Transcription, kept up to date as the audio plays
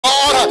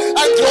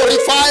and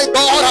glorify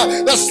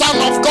God. The Son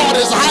of God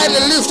is highly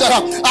lifted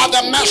up at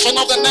the mention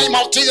of the name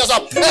of Jesus.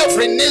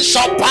 Every knee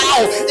shall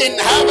bow in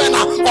heaven,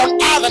 on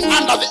earth, and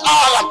under the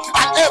earth,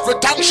 and every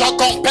tongue shall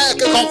confess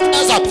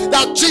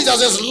that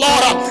Jesus is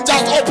Lord.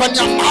 Just open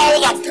your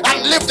mouth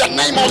and lift the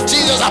name of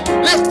Jesus.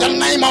 Lift the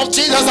name of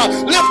Jesus.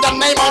 Lift the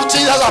name of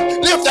Jesus.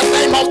 Lift the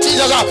name of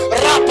Jesus.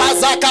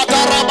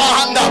 Rapazakata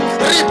rabahanda,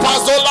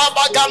 ripazola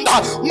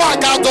baganda,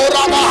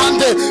 makadora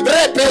bahande,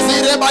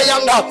 repezire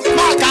bayanda,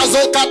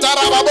 makazokata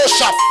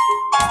rababosha.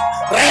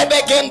 In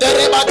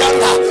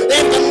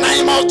the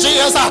name of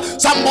Jesus,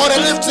 somebody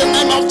lift the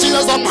name of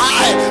Jesus on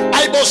high.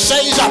 Bible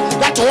says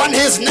that when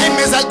his name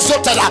is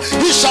exalted,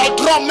 he shall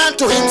draw men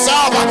to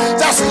himself.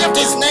 Just lift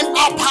his name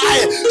up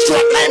high. Your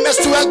name is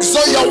to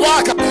exalt your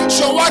work.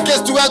 Your work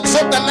is to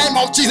exalt the name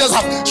of Jesus.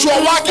 Your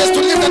work is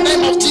to lift the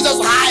name of Jesus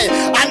high,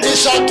 and he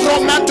shall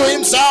draw men to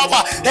himself.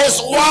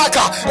 His work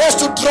is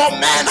to draw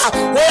men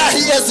where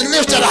he is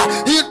lifted.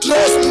 He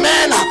draws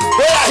men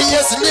where he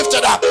is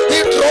lifted. He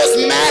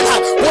draws men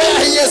where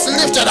he is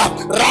lifted up.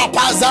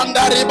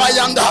 Rapazanda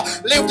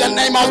ribayanda. Lift the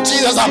name of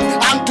Jesus up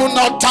and do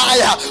not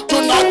tire.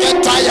 Do not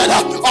get tired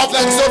of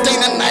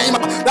exalting the name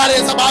that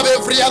is above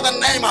every other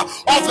name.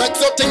 Of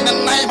exalting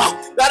the name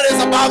that is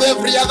above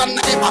every other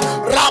name.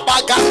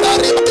 Rabaganda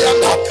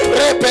ribayanda.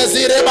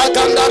 Repezi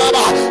rebaganda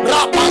raba.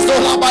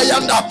 Rapazola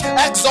bayanda.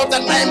 Exalt the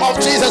name of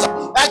Jesus.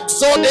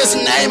 Exalt his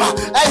name.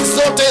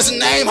 Exalt his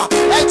name.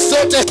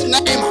 Exalt his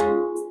name.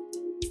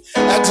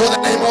 Exalt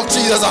the name of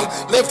Jesus.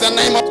 Lift the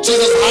name of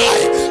Jesus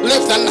high.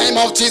 Lift the name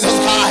of Jesus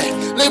high.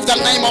 Lift the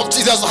name of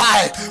Jesus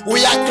high.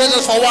 We are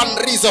created for one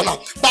reason,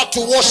 but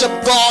to worship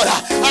God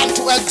and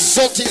to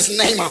exalt his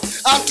name,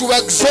 and to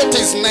exalt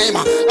his name,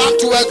 and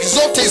to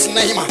exalt his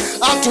name,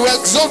 and to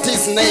exalt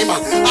his name,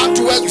 and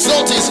to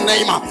exalt his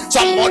name.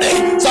 Somebody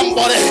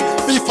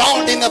be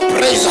found in a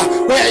place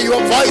where your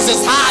voice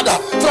is heard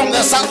from the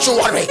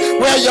sanctuary,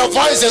 where your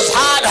voice is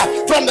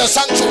heard from the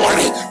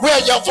sanctuary, where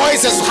your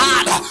voice is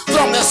heard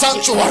from the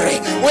sanctuary,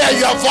 where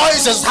your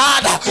voice is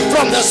heard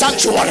from the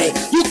sanctuary.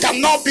 You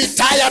cannot be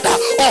tired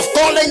of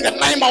calling the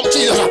name of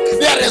Jesus.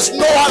 There is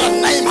no other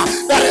name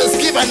that is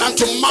given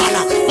unto man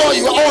for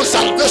your own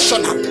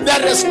salvation.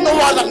 There is no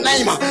other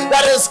name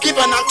that is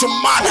given unto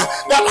man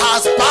that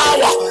has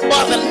power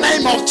but the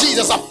name of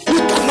Jesus. You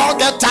cannot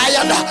get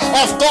tired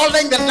of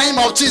calling the name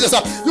of Jesus.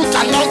 You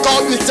cannot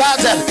be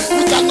tired.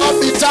 You cannot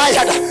be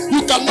tired.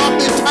 You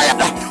cannot be tired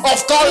of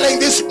calling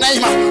this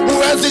name.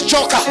 Huwezi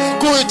choka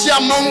kuitia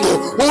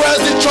Mungu.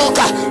 Huwezi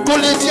choka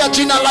kulitia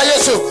jina la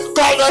Yesu.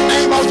 Call the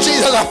name of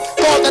Jesus.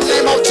 Call the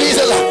name of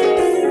Jesus.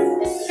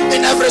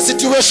 In every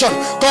situation,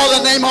 call the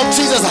name of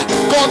Jesus.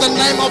 Call the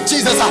name of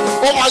Jesus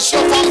over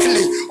your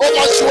family,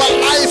 over your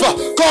life.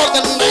 Call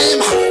the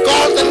name.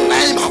 Call the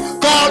name.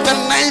 Call the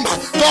name.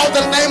 Call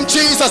the name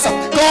Jesus.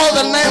 Call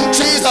the name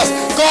Jesus.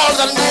 Call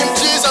the name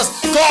Jesus.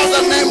 Call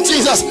the name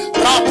Jesus.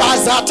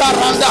 Rapazata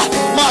randa,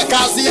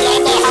 makazila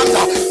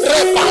bahanda,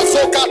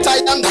 repazoka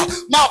tayanda,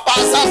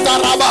 mapazata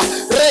raba,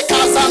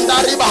 rekazanda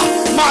riba,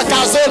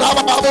 makazola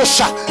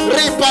babosha,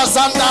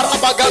 ripazanda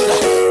rabaganda,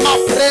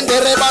 maprende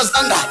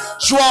rebazanda.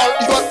 Your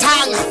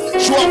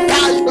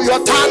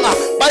tongue.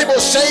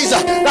 Bible says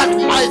that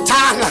my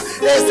tongue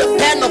is the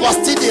pen of a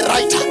steady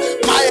writer.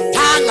 My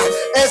tongue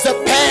is the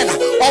pen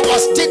of a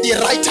steady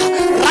writer.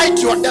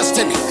 Write your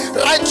destiny.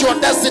 Write your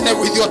destiny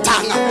with your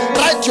tongue.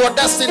 Write your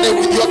destiny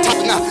with your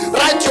tongue.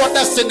 Write your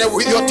destiny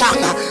with your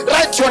tongue.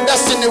 Write your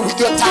destiny with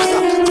your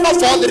tongue. Go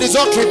for the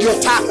result with your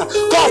tongue.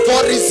 Go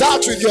for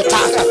results with your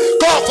tongue.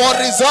 Go for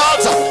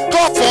results.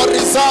 Go for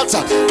results.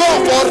 Go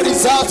for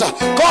results.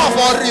 Go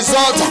for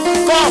results.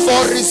 Go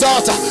for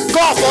results.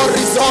 Go for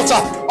results.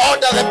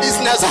 Order the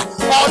business.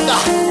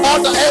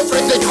 Order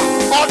everything.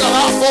 Order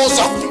that force.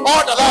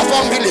 Order that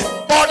family.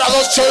 Order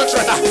those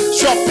children.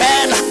 Your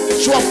pen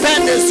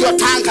is your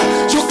tongue.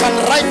 You can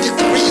write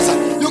decrees.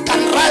 You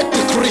can write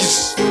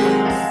decrees.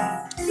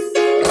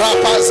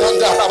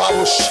 Rapazanda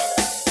rababush.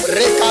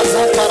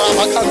 Rekazanta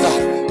rabaganda.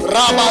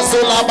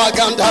 Rabazola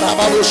baganda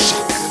rababush.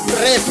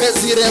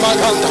 Repezire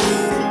baganda.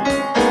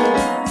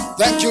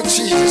 Thank you,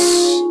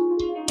 Jesus.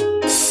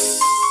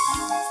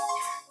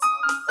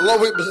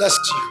 Lord, we bless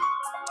you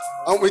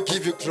and we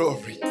give you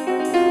glory.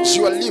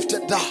 You are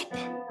lifted up.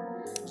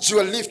 You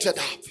are lifted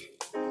up.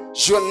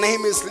 Your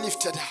name is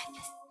lifted up.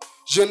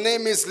 Your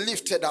name is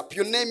lifted up.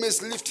 Your name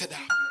is lifted up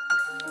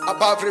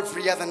above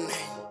every other name.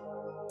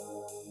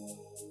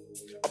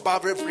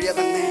 Above every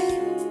other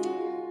name.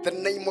 The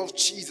name of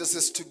Jesus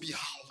is to be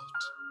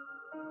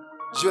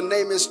hallowed. Your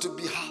name is to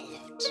be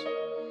hallowed.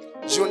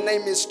 Your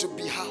name is to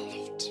be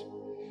hallowed.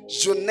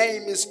 Your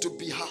name is to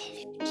be hallowed.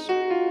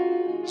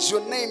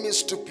 Your name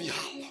is to be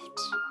hallowed.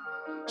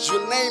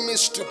 Your name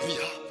is to be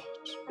hallowed.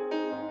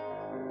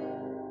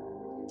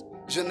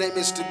 Your name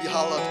is to be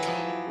hallowed,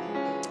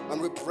 God.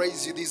 And we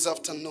praise you this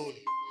afternoon.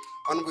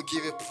 And we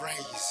give you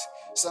praise.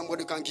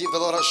 Somebody can give the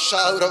Lord a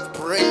shout of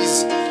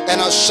praise and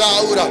a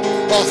shout of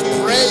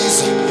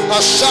praise. A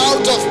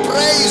shout of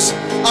praise.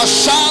 A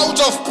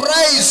shout of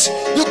praise.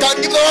 You can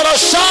give the Lord a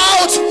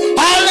shout.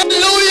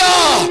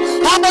 Hallelujah.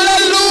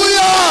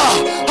 Hallelujah.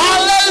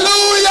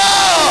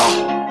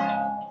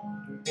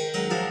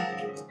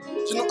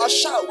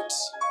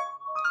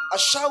 A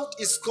shout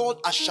is called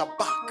a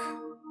shabak.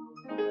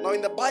 Now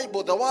in the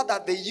Bible, the word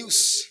that they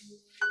use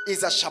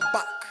is a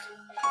shabak.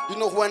 You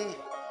know, when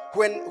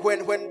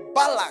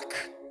Balak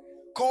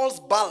calls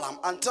Balaam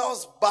and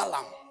tells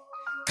Balaam,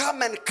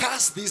 come and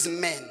cast these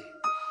men,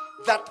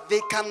 that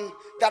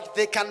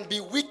they can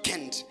be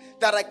weakened,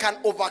 that I can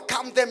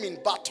overcome them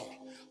in battle.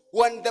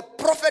 When the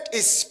prophet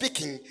is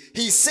speaking,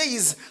 he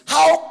says,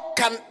 how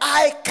can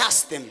I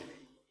cast them?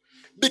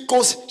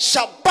 Because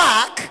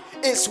Shabak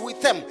is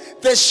with them.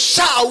 The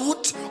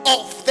shout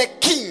of the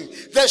king,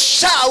 the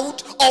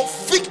shout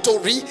of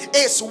victory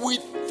is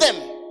with them.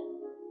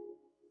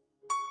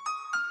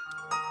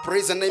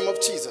 Praise the name of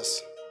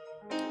Jesus.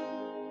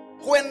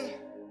 When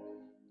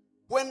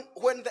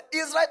the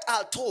Israelites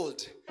are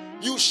told,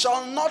 you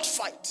shall not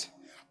fight,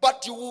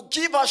 but you will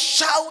give a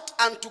shout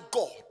unto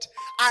God,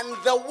 and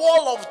the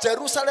wall of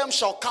Jerusalem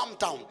shall come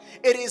down.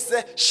 It is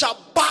the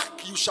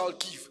shabak you shall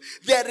give.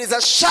 There is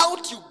a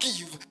shout you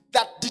give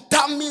that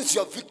determines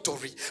your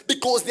victory,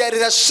 because there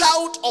is a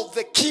shout of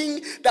the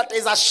king that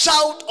is a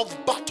shout of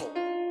battle.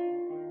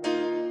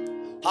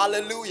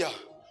 Hallelujah.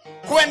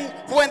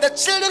 When the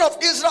children of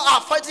Israel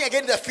are fighting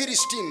against the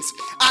Philistines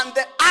and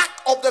the ark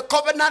of the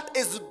covenant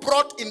is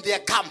brought in their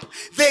camp,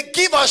 they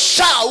give a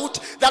shout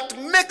that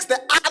makes the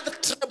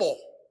earth tremble.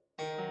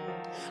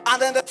 And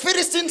then the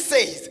Philistine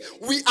says,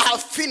 we are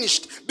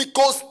finished,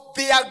 because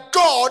their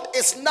God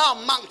is now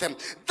among them.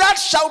 That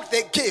shout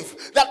they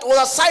gave, that was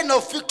a sign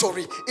of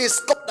victory, is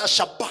called a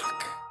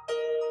shabak.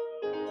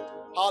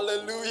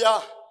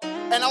 Hallelujah.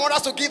 And I want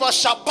us to give a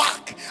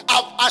shabak,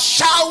 a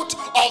shout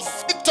of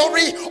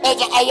victory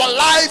over our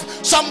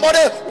life. Somebody,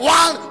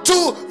 1,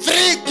 2,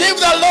 3, give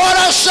the Lord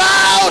a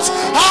shout.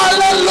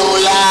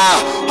 Hallelujah,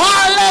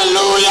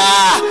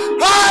 hallelujah,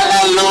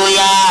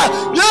 hallelujah.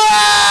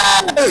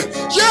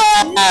 Yes,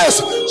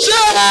 yes,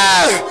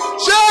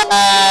 yes,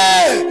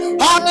 yes.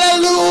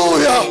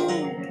 Hallelujah.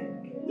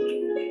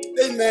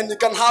 Amen. You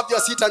can have your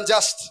seat and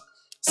just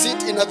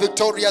sit in a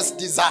victorious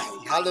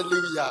design.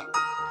 Hallelujah.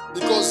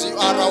 Because you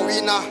are a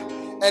winner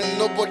and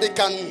nobody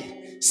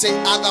can say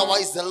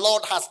otherwise. The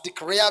Lord has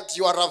declared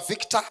you are a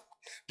victor.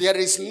 There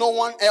is no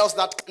one else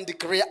that can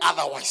declare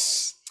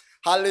otherwise.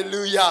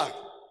 Hallelujah.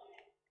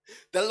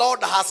 The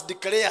Lord has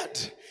declared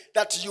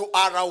that you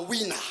are a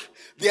winner.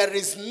 There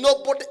is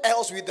nobody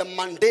else with the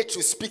mandate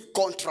to speak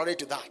contrary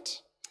to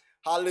that.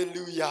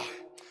 Hallelujah.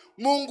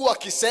 Mungu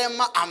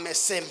akisema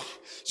amesema.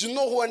 You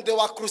know, when they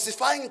were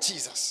crucifying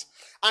Jesus,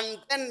 and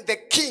then the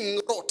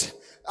king wrote,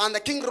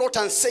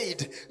 and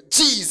said,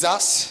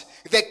 Jesus,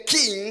 the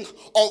King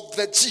of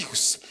the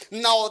Jews.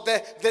 Now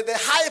the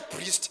high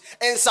priest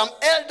and some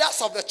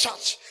elders of the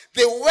church,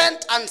 they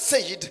went and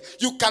said,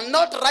 you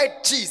cannot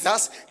write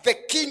Jesus, the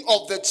King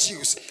of the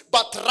Jews,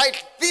 but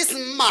write this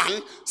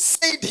man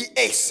said he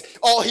is,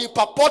 or he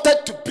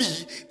purported to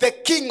be the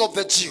King of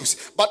the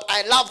Jews. But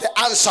I love the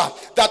answer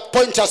that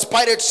Pontius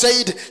Pilate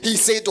said. He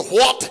said,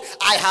 what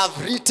I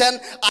have written,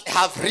 I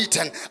have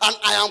written. And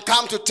I am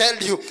come to tell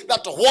you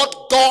that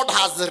what God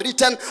has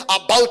written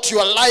about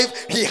your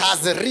life, he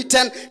has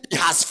written, he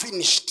has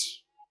finished.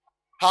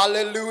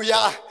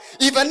 Hallelujah.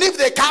 Even if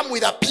they come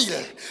with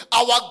appeal,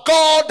 our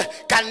God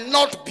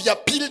cannot be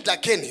appealed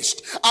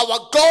against.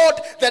 Our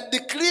God, the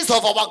decrees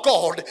of our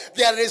God,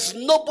 there is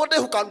nobody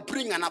who can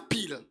bring an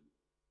appeal.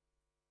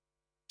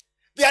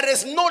 There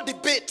is no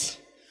debate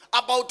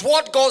about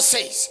what God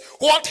says.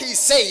 What he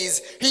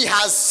says, he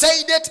has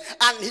said it,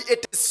 and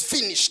it is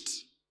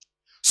finished.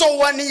 So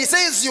when he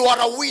says you are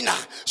a winner,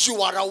 you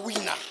are a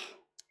winner.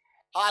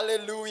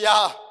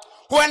 Hallelujah.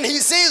 When he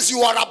says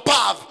you are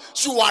above,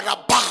 you are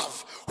above.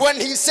 When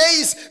he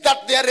says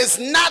that there is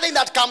nothing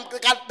that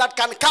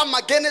can come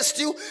against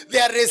you,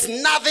 there is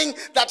nothing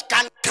that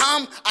can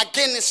come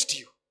against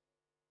you.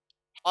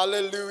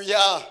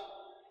 Hallelujah.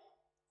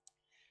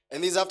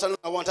 And this afternoon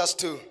I want us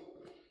to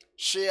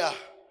share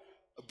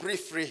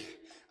briefly,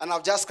 and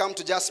I've just come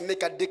to just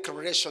make a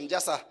declaration,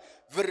 just a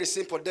very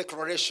simple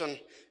declaration.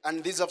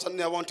 And this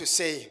afternoon I want to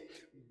say,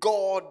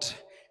 God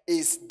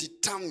is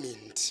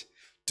determined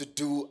to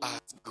do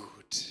us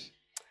good.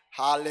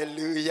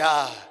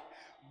 Hallelujah.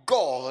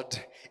 God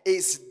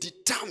is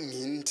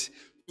determined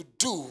to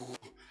do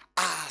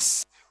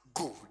us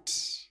good.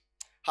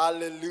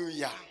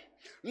 Hallelujah.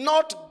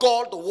 Not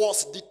God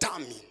was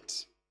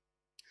determined.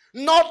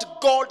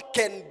 Not God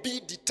can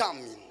be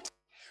determined.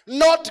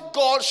 Not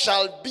God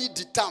shall be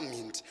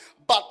determined.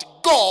 But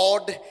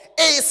God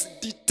is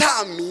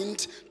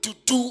determined to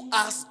do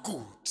us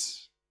good.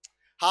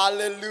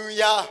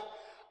 Hallelujah.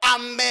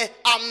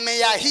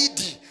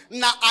 Ameahidi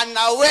na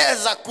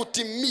anaweza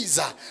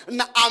kutimiza,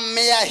 na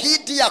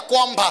ameahidi ya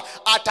kwamba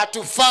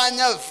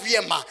atatufanya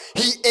vyema.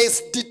 He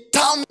is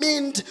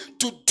determined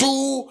to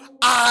do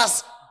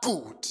us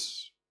good.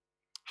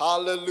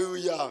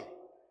 Hallelujah.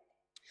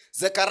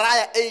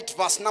 Zechariah 8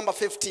 verse number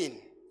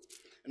 15.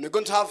 And we're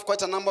going to have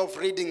quite a number of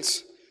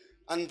readings,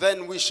 and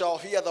then we shall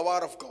hear the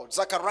word of God.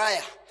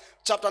 Zechariah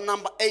chapter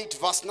number 8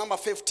 verse number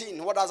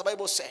 15. What does the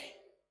Bible say?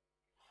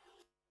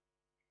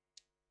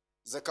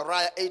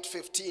 Zechariah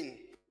 8:15.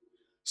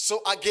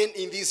 So again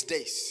in these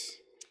days,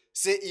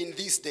 Say, in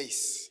these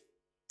days.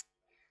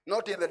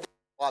 Not in the days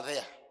you are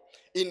there.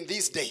 In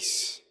these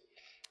days.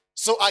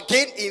 So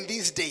again, in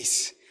these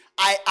days,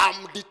 I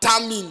am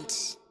determined.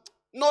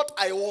 Not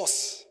I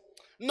was.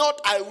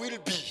 Not I will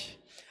be.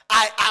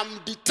 I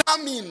am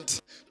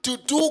determined to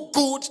do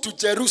good to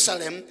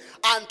Jerusalem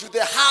and to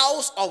the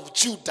house of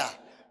Judah.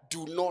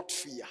 Do not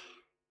fear.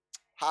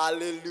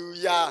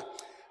 Hallelujah.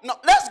 Now,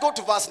 let's go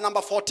to verse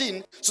number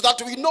 14 so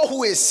that we know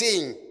who is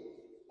saying.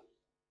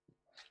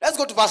 Let's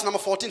go to verse number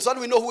 14 so that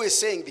we know who is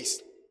saying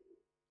this.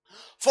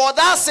 For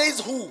that says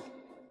who?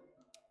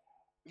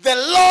 The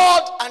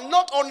Lord, and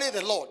not only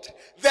the Lord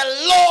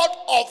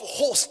of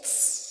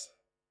hosts.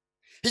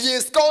 He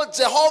is called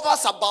Jehovah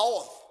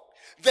Sabaoth.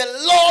 The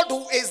Lord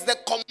who is the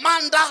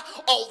commander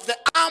of the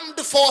armed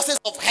forces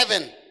of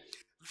heaven.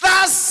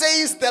 Thus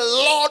says the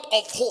Lord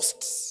of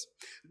hosts.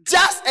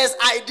 Just as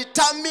I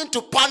determined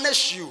to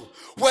punish you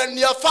when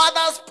your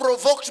fathers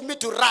provoked me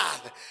to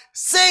wrath,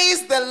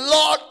 says the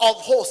Lord of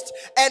hosts,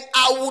 and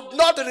I would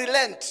not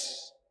relent.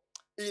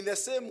 In the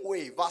same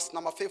way, verse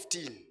number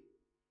 15.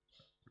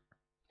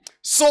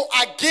 So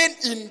again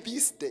in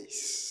these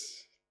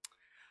days,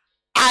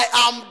 I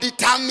am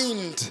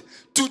determined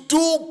to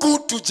do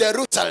good to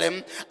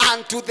Jerusalem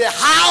and to the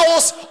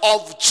house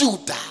of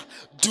Judah.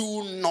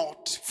 Do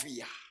not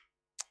fear.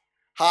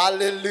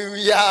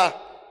 Hallelujah.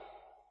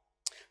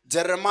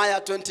 Jeremiah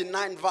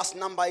 29 verse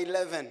number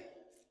 11.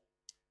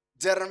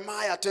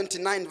 Jeremiah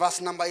 29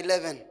 verse number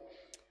 11.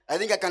 I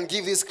think I can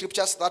give these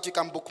scriptures so that you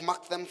can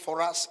bookmark them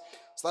for us,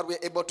 so that we're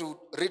able to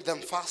read them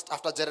fast.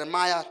 After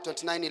Jeremiah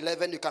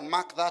 29:11, you can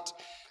mark that.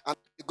 And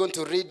we're going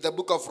to read the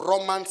book of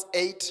Romans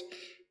 8,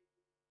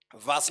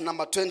 verse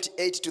number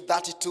 28 to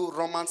 32.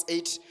 Romans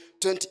 8,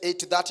 28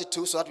 to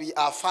 32, so that we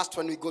are fast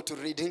when we go to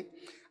reading.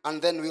 And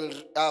then we'll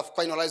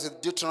finalize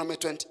with Deuteronomy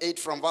 28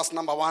 from verse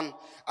number 1.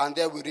 And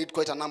there we read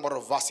quite a number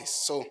of verses.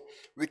 So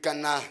we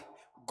can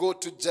go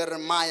to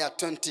Jeremiah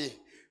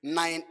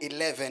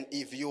 29:11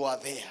 if you are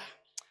there.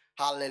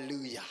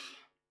 Hallelujah.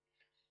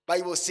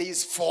 Bible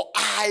says, for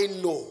I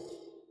know.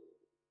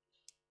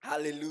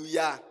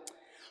 Hallelujah.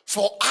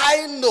 For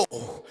I know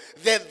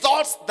the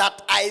thoughts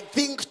that I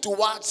think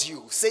towards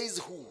you. Says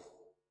who?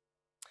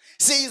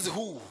 Says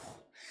who?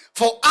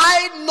 For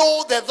I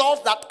know the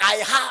thoughts that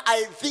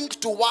I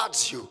think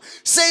towards you,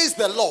 says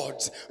the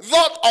Lord,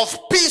 thought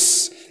of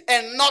peace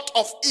and not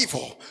of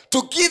evil,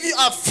 to give you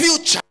a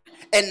future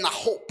and a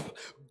hope.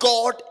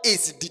 God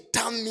is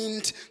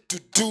determined to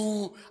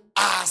do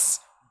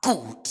us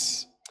good.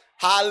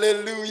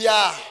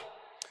 Hallelujah.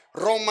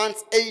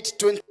 Romans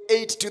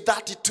 8:28 to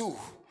 32.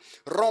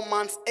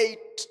 Romans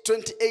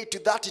 8:28 to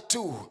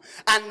 32.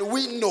 And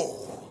we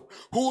know,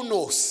 who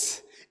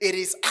knows? It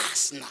is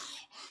us now.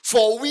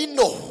 For we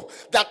know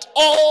that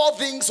all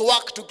things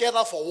work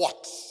together for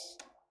what?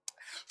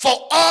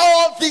 For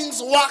all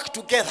things work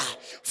together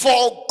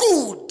for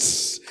good.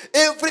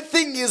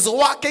 Everything is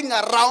working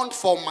around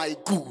for my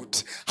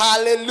good.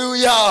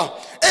 Hallelujah.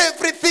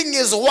 Everything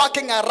is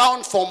working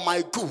around for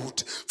my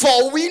good.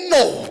 For we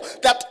know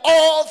that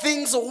all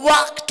things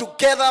work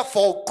together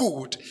for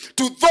good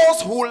to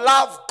those who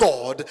love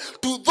God,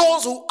 to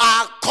those who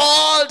are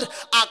called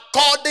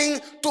according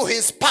to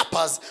his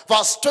purpose.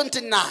 Verse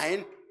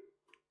 29.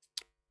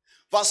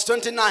 Verse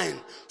 29,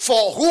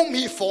 for whom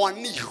he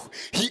foreknew,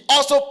 he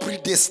also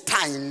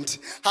predestined.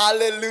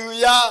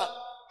 Hallelujah.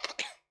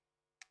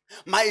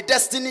 My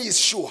destiny is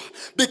sure,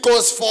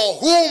 because for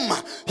whom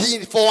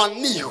he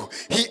foreknew,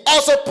 he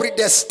also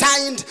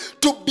predestined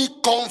to be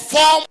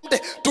conformed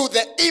to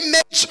the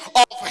image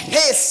of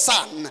his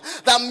son.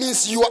 That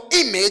means your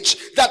image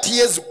that he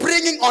is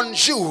bringing on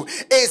you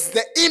is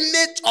the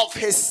image of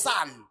his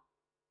son.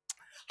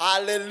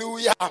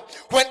 Hallelujah.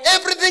 When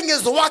everything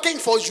is working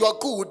for your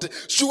good,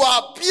 you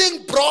are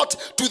being brought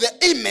to the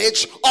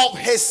image of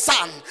his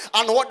son.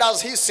 And what does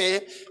he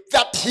say?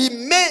 That he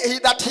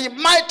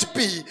might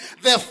be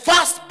the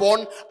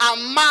firstborn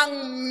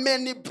among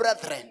many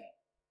brethren.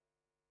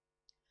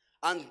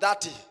 And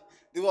that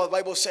the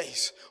Bible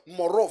says,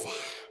 moreover,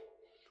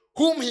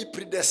 whom he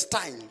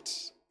predestined,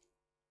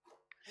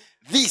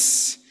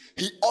 this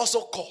he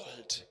also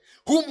called.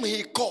 Whom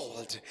he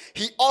called,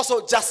 he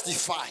also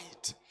justified.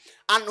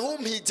 And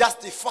whom he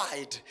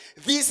justified,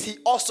 this he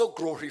also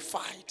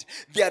glorified.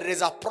 There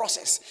is a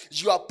process.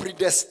 You are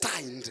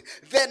predestined,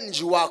 then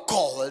you are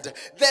called,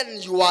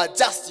 then you are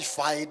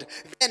justified,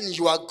 then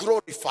you are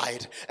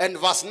glorified. And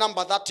verse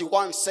number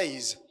 31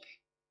 says,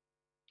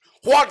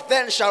 what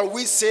then shall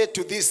we say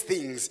to these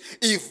things?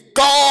 If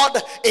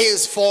God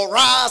is for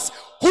us,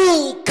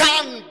 who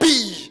can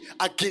be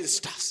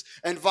against us?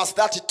 And verse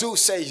 32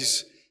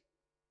 says,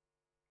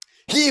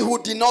 he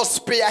who did not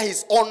spare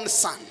his own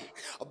son,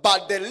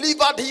 but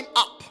delivered him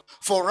up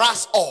for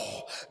us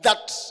all,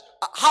 that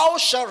how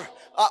shall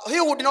he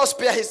who did not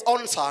spare his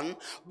own son,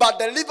 but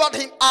delivered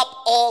him up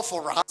all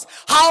for us,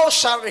 how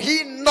shall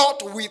he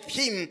not with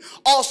him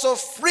also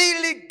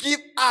freely give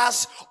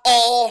us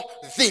all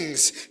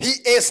things? He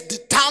is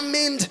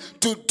determined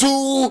to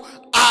do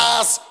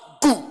us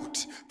good.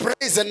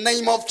 Praise the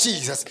name of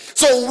Jesus.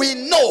 So we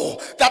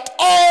know that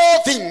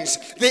all things,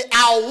 they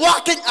are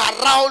working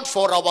around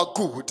for our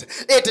good.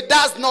 It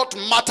does not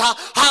matter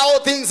how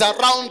things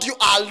around you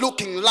are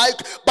looking like,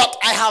 but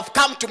I have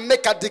come to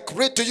make a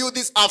decree to you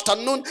this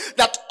afternoon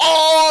that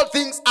all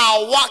things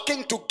are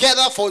working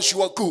together for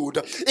your good.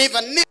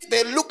 Even if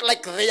they look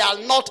like they are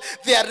not,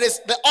 there is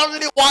the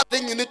only one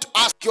thing you need to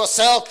ask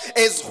yourself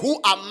is, who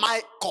am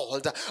I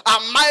called? Am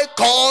I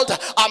called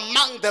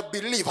among the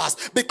believers?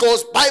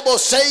 Because Bible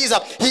says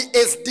he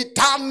is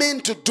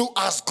determined to do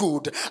us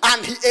good,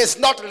 and he is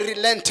not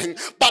relenting,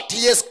 but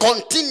he is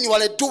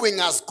continually doing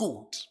us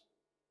good.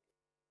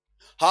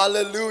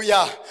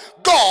 Hallelujah.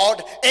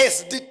 God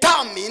is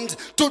determined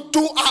to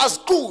do us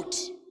good.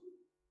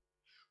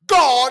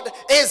 God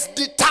is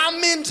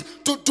determined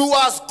to do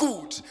us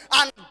good,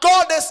 and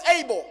God is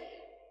able.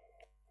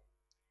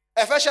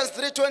 Ephesians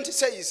 3:20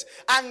 says,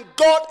 and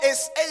God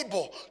is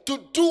able to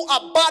do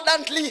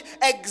abundantly,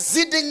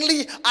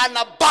 exceedingly, and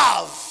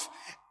above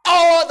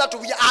all that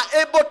we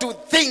are able to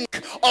think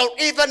or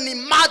even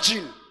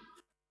imagine.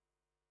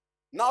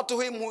 Now to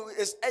him who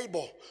is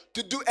able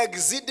to do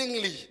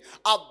exceedingly,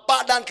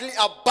 abundantly,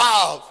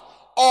 above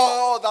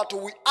all that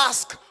we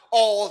ask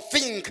or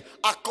think,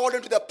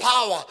 according to the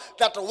power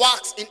that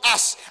works in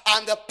us.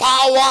 And the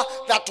power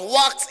that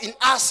works in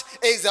us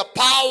is the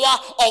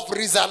power of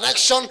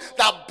resurrection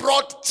that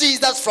brought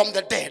Jesus from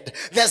the dead.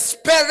 The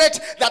spirit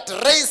that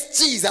raised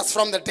Jesus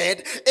from the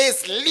dead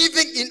is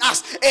living in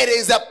us. It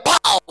is a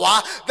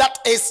power that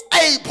is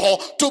able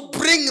to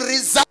bring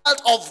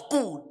result of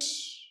good.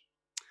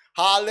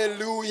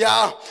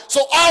 Hallelujah.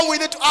 So all we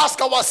need to ask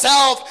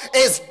ourselves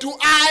is, do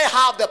I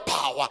have the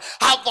power?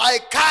 Have I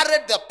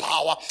carried the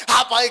power?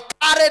 Have I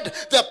carried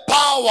the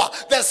power,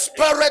 the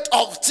spirit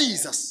of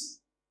Jesus?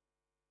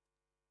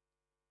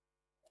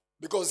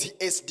 Because he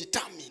is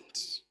determined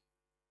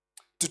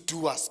to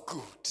do us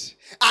good,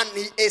 and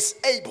he is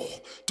able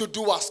to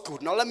do us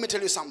good. Now let me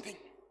tell you something.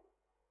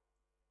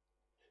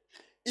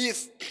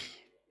 If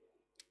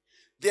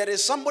there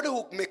is somebody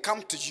who may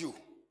come to you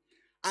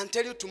and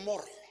tell you,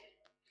 tomorrow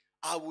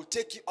I will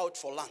take you out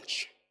for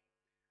lunch,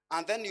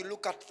 and then you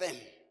look at them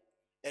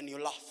and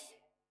you laugh,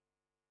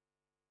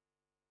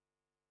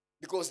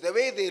 because the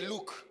way they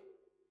look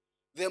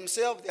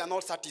themselves, they are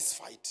not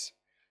satisfied.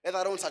 Let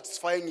alone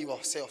satisfying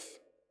yourself.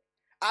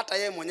 Hata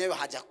yeye mwenyewe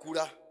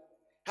hajakula,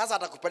 hasa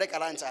atakupeleka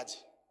lunch aje?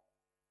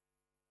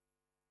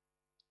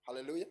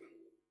 Hallelujah.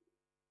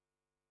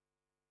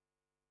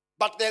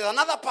 But there's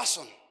another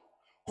person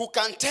who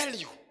can tell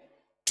you,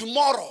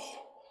 tomorrow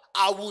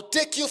I will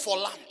take you for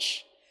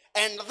lunch.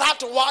 And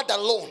that word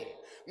alone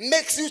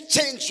makes you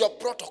change your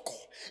protocol.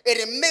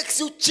 It makes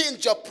you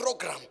change your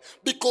program,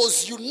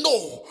 because you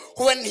know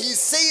when he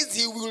says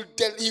he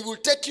will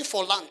take you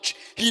for lunch,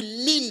 he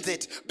means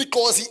it,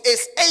 because he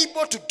is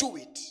able to do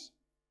it.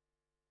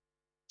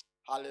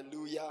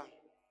 Hallelujah.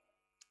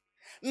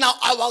 Now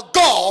our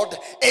God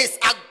is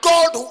a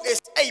God who is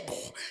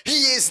able.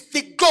 He is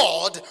the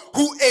God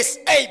who is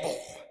able.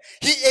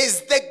 He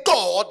is the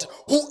God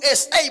who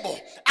is able,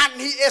 and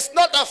he is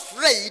not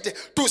afraid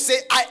to say,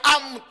 I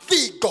am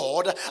the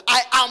God.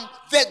 I am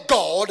the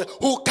God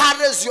who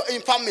carries your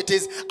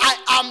infirmities. I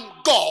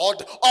am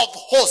God of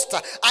hosts.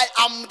 I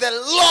am the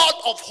Lord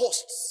of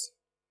hosts.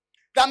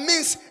 That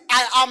means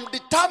I am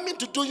determined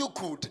to do you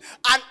good,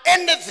 and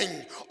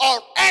anything or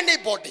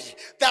anybody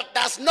that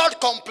does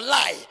not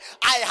comply,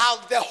 I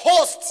have the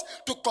hosts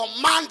to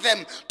command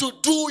them to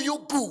do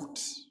you good.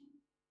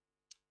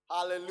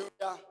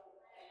 Hallelujah.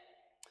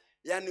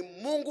 Yani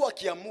Mungu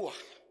akiamua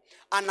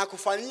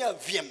anakufanyia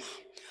vyema,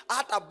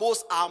 hata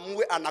boss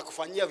aamue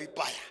anakufanyia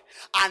vibaya,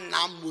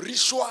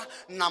 anaamrishwa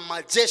na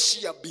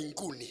majeshi ya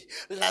mbinguni,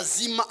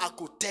 lazima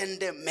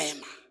akutende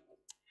mema,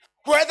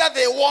 whether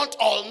they want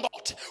or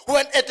not.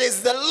 When it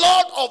is the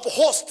Lord of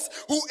hosts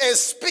who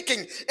is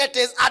speaking, it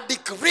is a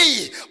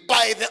decree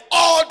by the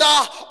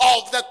order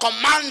of the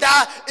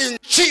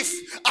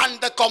commander-in-chief,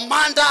 and the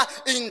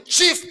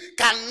commander-in-chief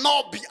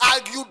cannot be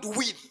argued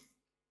with.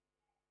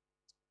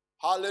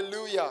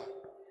 Hallelujah.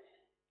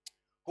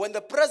 When the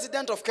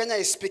president of Kenya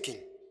is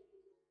speaking,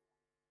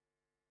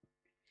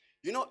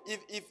 you know,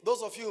 if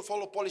those of you who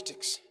follow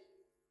politics,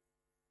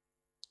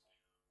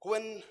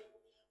 when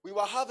we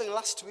were having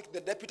last week the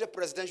deputy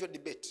presidential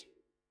debate,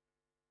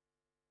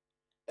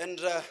 and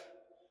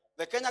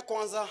the Kenya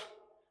Kwanza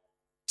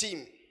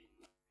team,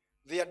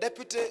 their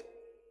deputy,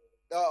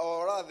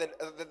 or rather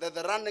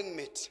the running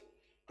mate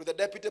to the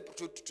deputy,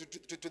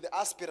 to the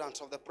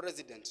aspirant of the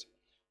president,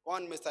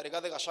 one Mr.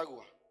 Rigathi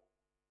Gachagua,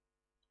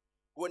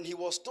 when he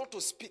was told to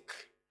speak,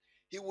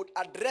 he would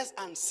address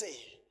and say,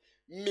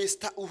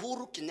 Mr.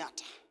 Uhuru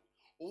Kenyatta,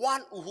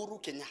 one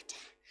Uhuru Kenyatta.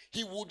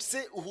 He would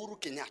say Uhuru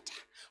Kenyatta,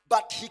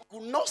 but he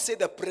could not say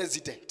the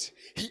president.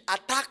 He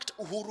attacked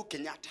Uhuru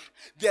Kenyatta.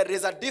 There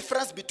is a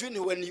difference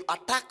between when you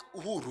attack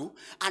Uhuru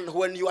and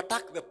when you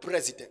attack the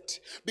president.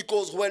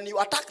 Because when you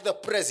attack the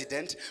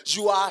president,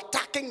 you are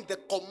attacking the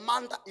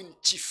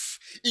commander-in-chief.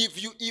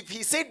 If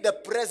he said the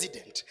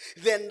president,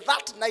 then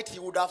that night he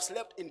would have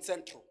slept in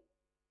Central.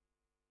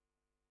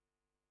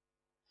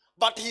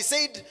 But he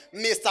said,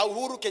 Mr.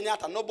 Uhuru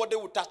Kenyatta, nobody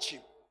will touch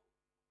him.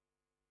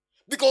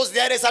 Because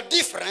there is a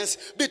difference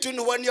between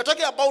when you're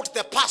talking about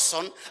the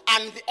person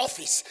and the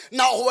office.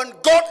 Now, when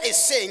God is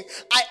saying,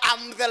 I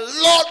am the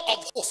Lord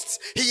of hosts,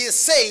 he is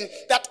saying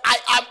that I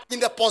am in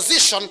the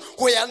position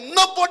where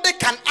nobody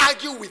can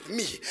argue with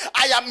me.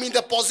 I am in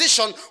the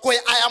position where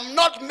I am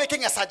not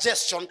making a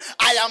suggestion.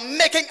 I am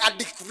making a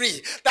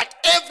decree that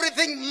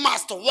everything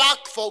must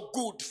work for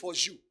good for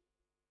you.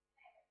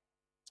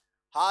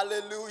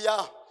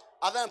 Hallelujah.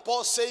 And then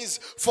Paul says,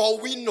 for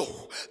we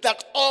know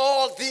that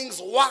all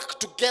things work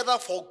together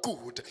for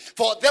good,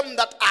 for them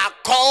that are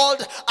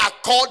called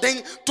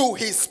according to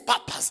his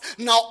purpose.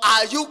 Now,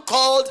 are you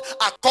called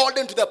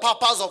according to the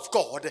purpose of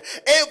God?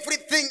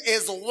 Everything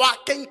is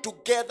working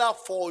together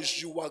for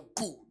your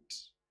good.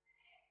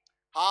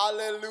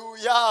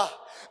 Hallelujah.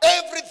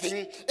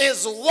 Everything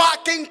is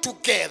working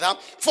together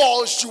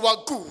for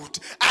your good.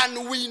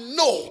 And we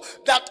know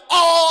that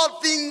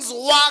all things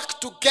work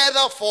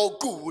together for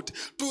good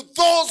to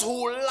those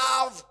who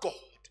love God.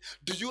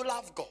 Do you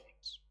love God?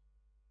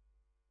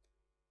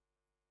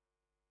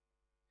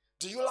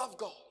 Do you love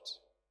God?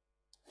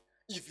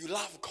 If you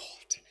love God,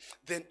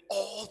 then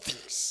all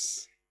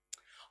things,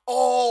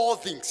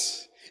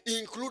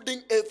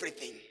 including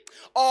everything,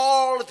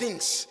 all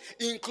things,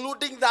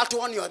 including that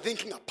one you are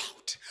thinking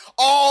about,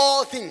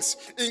 all things,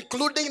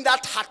 including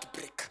that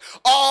heartbreak,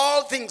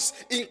 all things,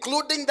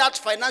 including that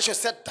financial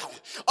setdown,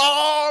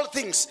 all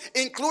things,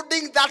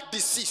 including that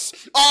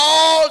disease,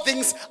 all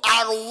things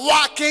are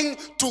working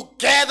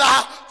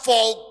together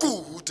for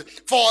good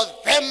for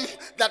them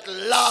that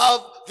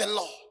love the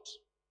Lord.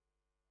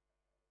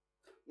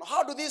 Now,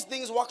 how do these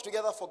things work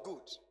together for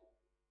good?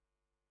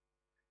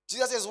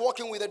 Jesus is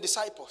walking with the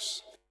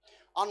disciples.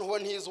 And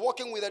when he is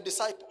walking with the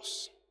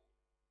disciples,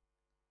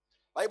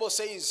 the Bible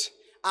says,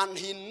 and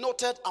he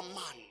noted a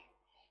man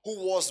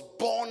who was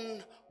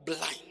born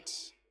blind,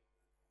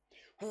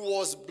 who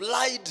was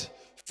blind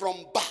from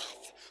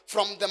birth,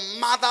 from the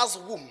mother's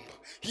womb.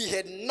 He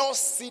had not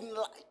seen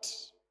light.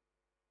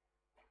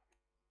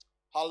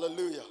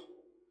 Hallelujah.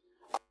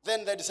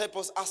 Then the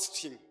disciples asked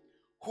him,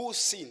 who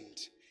sinned?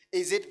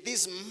 Is it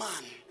this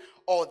man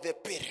or the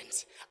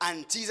parents?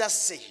 And Jesus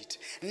said,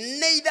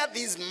 neither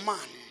this man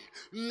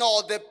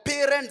nor the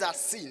parents that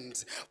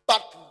sinned,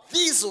 but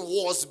this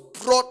was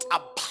brought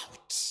about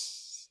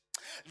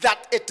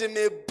that it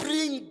may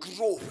bring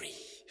glory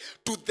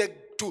to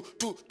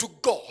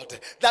God,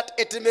 that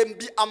it may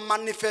be a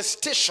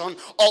manifestation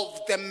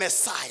of the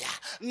Messiah.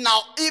 Now,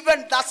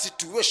 even that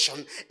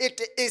situation,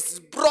 it is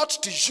brought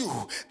to you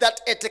that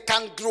it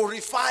can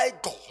glorify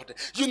God.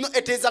 You know,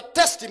 it is a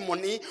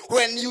testimony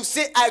when you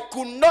say, I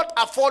could not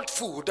afford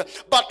food,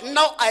 but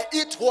now I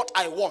eat what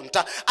I want.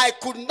 I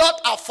could not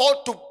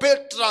afford to pay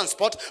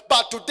transport,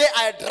 but today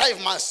I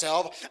drive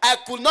myself. I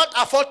could not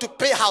afford to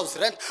pay house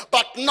rent,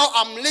 but now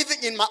I'm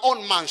living in my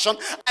own mansion.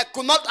 I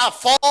could not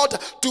afford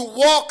to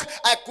walk.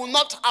 I could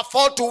not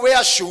afford to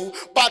wear shoes,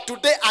 but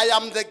today I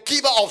am the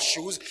giver of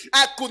shoes.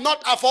 I could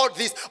not afford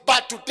this,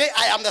 but today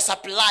I am the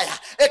supplier.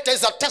 It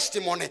is a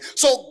testimony.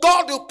 So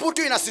God will put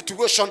you in a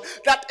situation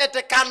that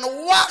it can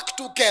work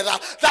together,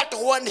 that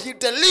when he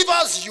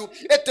delivers you,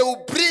 it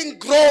will bring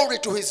glory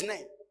to his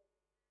name.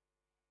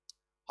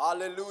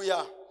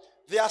 Hallelujah.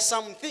 There are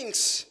some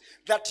things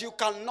that you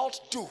cannot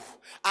do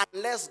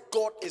unless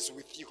God is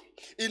with you.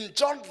 In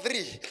John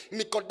 3,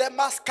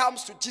 Nicodemus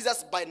comes to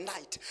Jesus by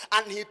night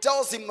and he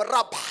tells him,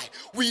 Rabbi,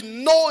 we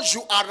know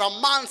you are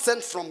a man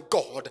sent from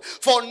God,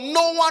 for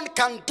no one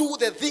can do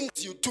the things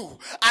you do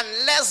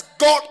unless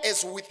God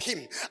is with him.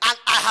 And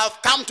I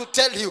have come to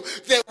tell you,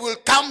 they will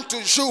come to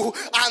you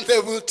and they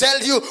will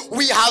tell you,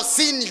 we have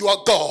seen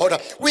your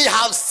God. We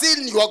have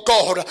seen your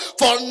God.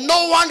 For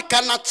no one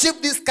can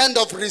achieve this kind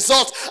of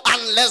results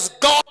unless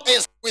God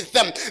is with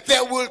them. They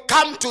will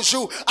come to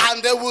you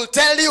and they will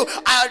tell you,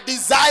 I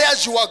desire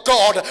your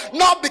God,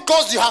 not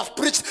because you have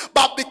preached,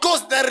 but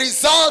because the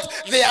result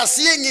they are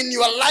seeing in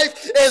your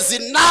life is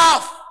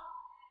enough.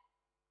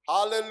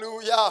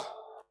 Hallelujah.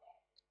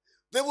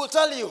 They will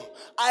tell you,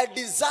 I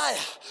desire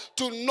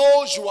to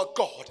know your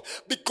God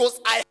because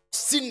I have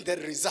seen the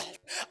result.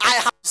 I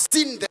have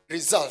seen the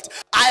result.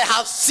 I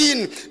have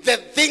seen the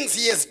things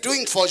he is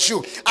doing for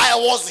you. I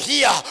was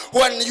here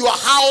when your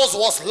house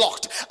was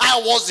locked.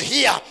 I was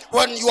here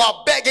when you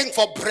are begging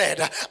for bread.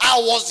 I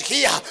was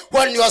here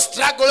when you are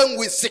struggling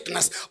with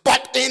sickness.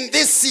 But in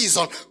this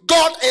season,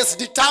 God is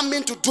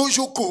determined to do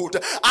you good.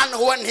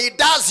 And when he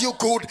does you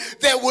good,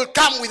 they will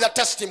come with a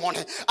testimony.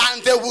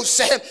 And they will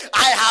say,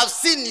 I have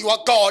seen your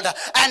God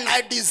and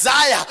I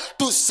desire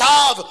to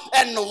serve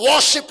and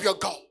worship your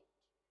God.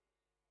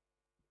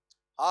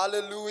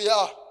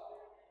 Hallelujah.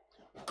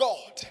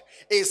 God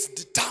is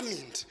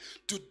determined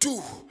to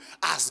do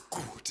as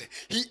good.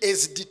 He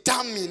is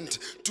determined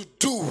to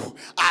do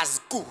as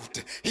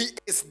good. He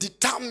is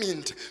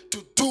determined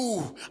to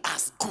do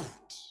as good.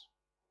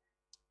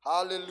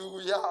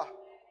 Hallelujah.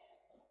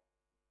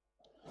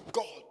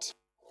 God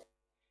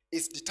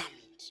is determined.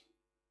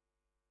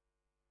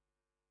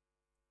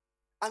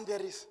 And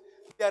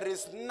there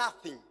is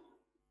nothing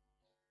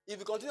If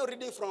you continue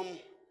reading from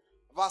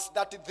verse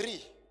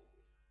 33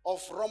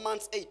 of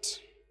Romans 8,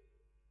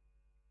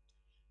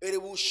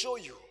 it will show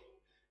you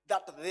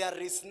that there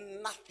is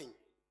nothing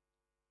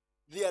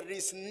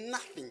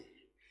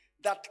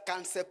that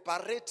can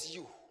separate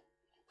you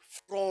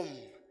from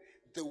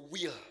the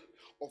will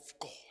of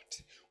God.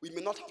 We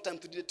may not have time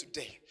to do it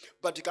today,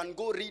 but you can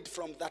go read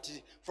from that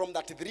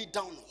 33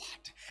 downward,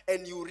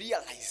 and you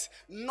realize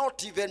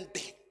not even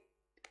death,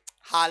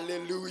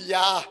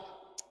 hallelujah,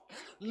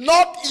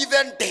 not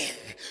even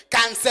death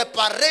can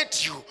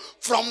separate you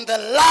from the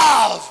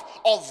love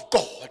of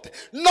God.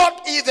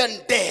 Not even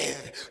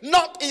death.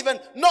 Not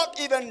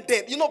even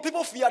death. You know,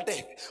 people fear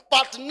death,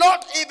 but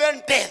not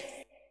even death.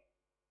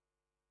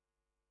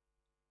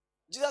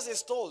 Jesus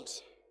is told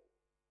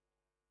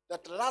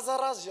that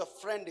Lazarus, your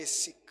friend, is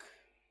sick.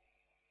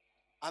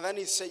 And then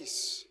he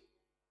says,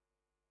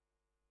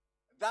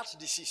 that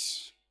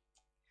disease,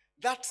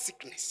 that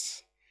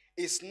sickness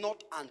is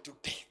not unto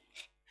death,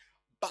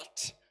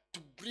 but to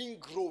bring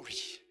glory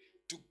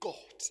to God.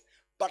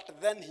 But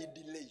then he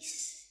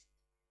delays.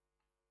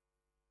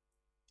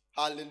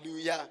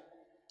 Hallelujah.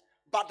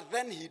 But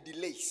then he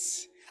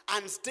delays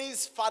and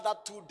stays further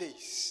 2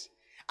 days,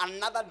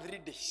 another 3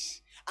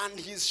 days. And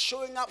he's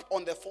showing up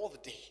on the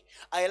 4th day.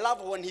 I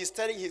love when he's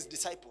telling his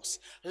disciples,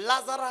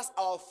 Lazarus,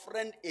 our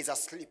friend, is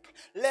asleep.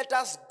 Let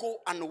us go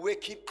and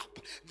wake him up.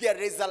 There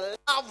is a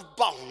love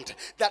bond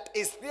that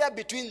is there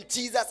between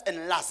Jesus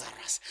and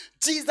Lazarus.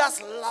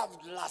 Jesus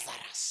loved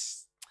Lazarus.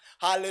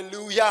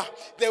 Hallelujah.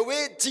 The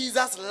way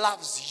Jesus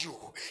loves you,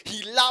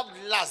 he loved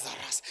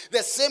Lazarus.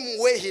 The same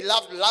way he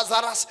loved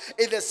Lazarus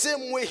is the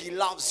same way he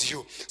loves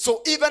you.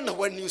 So even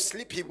when you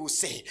sleep, he will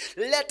say,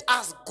 let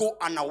us go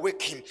and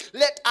awake him.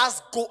 Let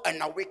us go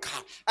and awake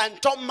her. And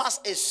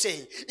Thomas is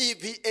saying,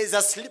 if he is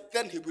asleep,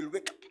 then he will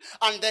wake up.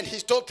 And then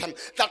he told them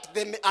that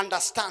they may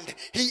understand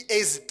he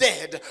is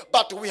dead,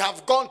 but we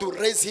have gone to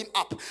raise him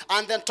up.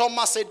 And then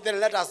Thomas said,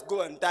 then let us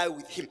go and die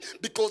with him,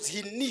 because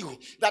he knew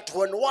that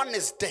when one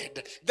is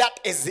dead, that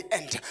is the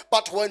end.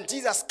 But when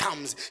Jesus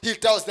comes, he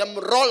tells them,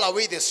 roll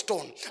away the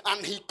stone.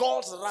 And he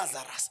calls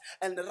Lazarus,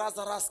 and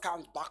Lazarus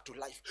comes back to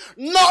life.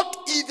 Not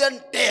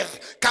even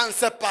death can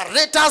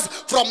separate us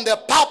from the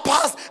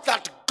purpose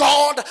that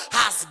God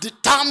has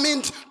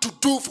determined to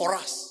do for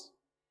us.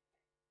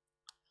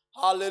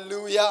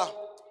 Hallelujah.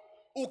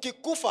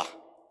 Ukikufa,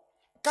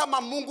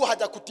 kama Mungu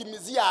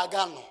hajakutimizia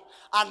agano,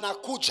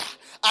 anakuja,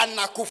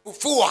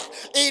 anakufufua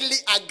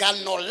ili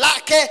agano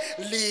lake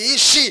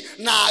liishi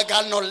na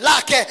agano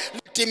lake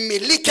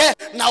litimilike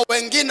na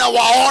wengine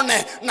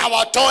waone na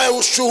watoe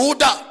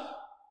ushuhuda.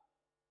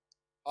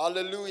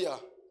 Hallelujah.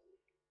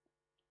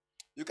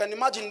 You can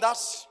imagine that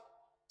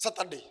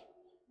Saturday,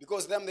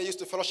 because them they used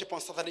to fellowship on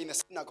Saturday in the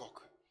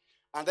synagogue.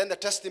 And then the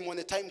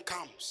testimony time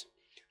comes.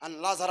 And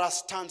Lazarus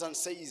stands and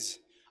says,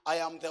 I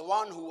am the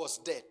one who was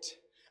dead,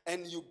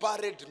 and you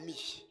buried me,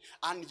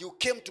 and you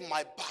came to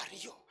my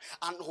burial.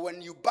 And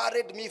when you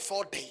buried me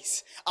 4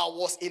 days, I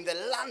was in the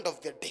land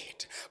of the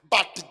dead.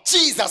 But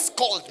Jesus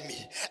called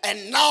me,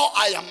 and now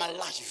I am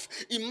alive.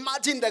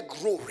 Imagine the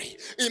glory.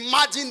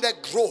 Imagine the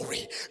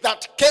glory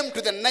that came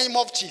to the name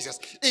of Jesus.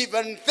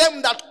 Even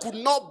them that could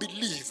not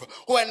believe,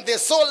 when they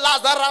saw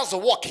Lazarus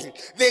walking,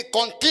 they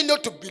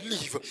continued to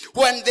believe.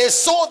 When they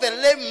saw the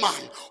lame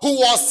man who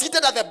was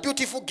seated at the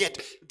beautiful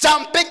gate,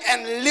 jumping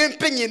and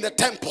limping in the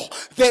temple,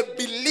 they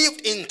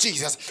believed in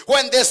Jesus.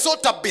 When they saw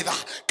Tabitha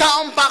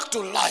come back to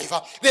life,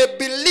 they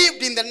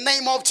believed in the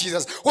name of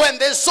Jesus. When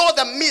they saw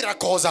the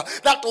miracles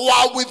that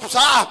were with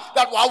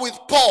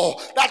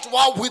Paul, that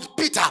were with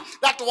Peter,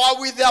 that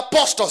were with the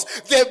apostles,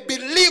 they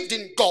believed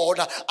in God.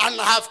 And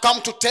I have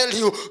come to tell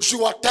you,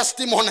 your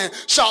testimony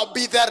shall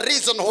be the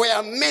reason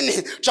where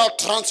many shall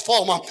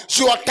transform.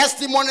 Your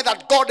testimony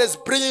that God is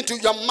bringing to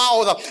your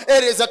mouth,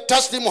 it is a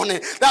testimony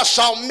that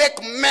shall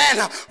make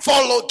men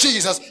follow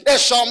Jesus. It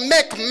shall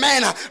make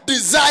men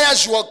desire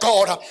your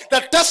God.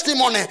 The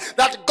testimony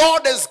that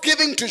God is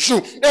giving to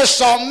you, it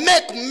shall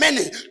make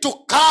many to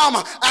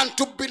come and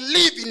to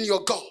believe in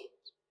your God.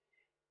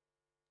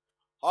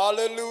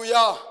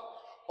 Hallelujah.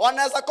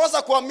 Wanaweza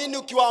kosa kuamini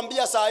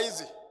ukiwaambia saa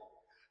hizi,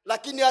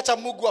 lakini acha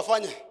Mungu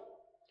afanye.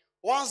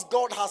 Once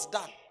God has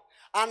done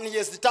and he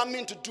is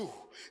determined to do,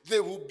 they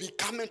will be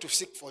coming to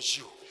seek for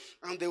you,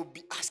 and they will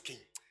be asking,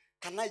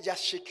 can I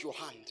just shake your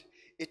hand?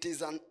 It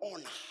is an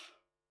honor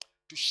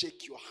to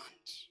shake your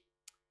hand.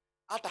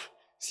 Hata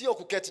sio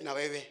kuketi na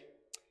wewe.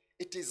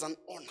 It is an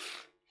honor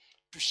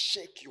to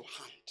shake your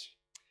hand.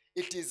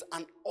 It is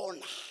an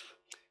honor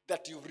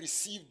that you've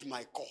received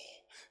my call.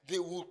 They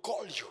will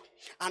call you,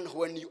 and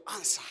when you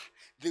answer,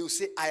 they will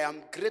say, I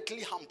am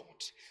greatly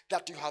humbled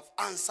that you have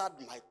answered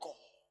my call.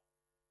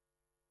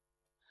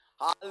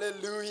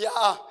 Hallelujah.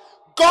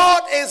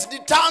 God is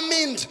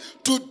determined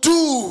to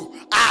do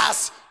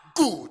us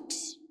good.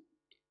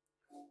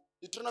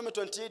 Deuteronomy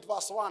 28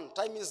 verse 1.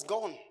 Time is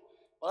gone.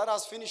 But let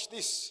us finish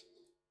this.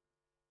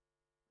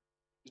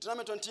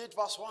 Deuteronomy 28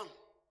 verse 1.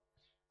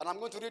 And I'm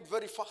going to read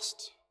very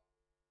fast.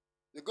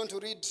 We're going to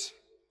read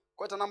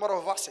quite a number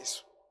of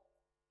verses.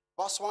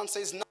 Verse 1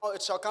 says, now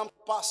it shall come to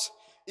pass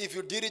If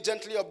you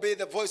diligently obey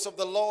the voice of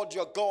the Lord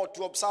your God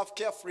to observe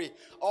carefully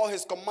all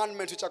his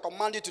commandments which I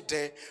command you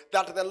today,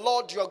 that the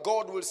Lord your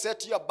God will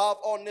set you above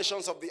all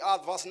nations of the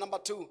earth. Verse number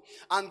 2.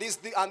 And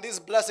this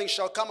blessing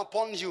shall come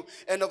upon you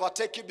and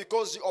overtake you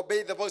because you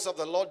obey the voice of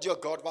the Lord your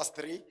God. Verse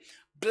 3.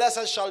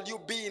 Blessed shall you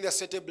be in the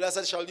city,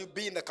 blessed shall you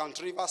be in the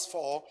country. Verse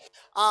 4.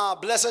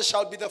 Blessed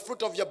shall be the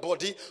fruit of your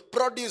body,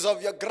 produce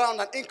of your ground,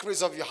 and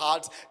increase of your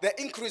herds,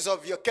 the increase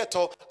of your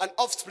cattle, and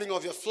offspring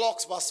of your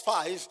flocks. Verse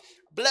 5.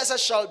 Blessed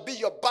shall be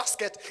your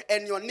basket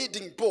and your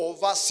kneading bowl.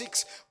 Verse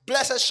 6.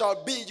 Blessed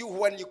shall be you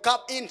when you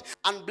come in,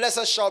 and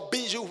blessed shall be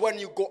you when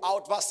you go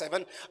out. Verse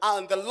 7.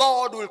 And the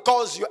Lord will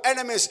cause your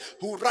enemies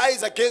who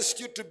rise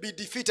against you to be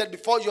defeated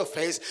before your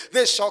face.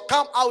 They shall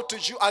come out to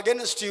you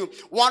against you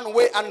one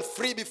way and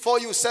flee before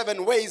you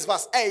 7 ways.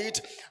 Verse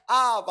 8.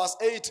 Verse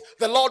 8.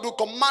 The Lord will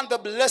command the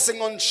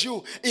blessing on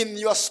you in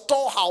your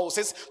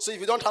storehouses. So if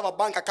you don't have a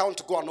bank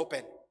account, go and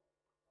open.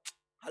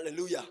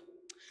 Hallelujah.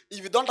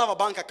 If you don't have a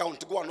bank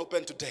account, go and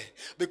open today,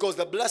 because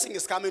the blessing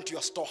is coming to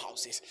your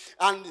storehouses.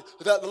 And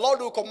the Lord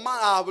will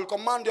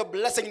command your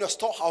blessing in your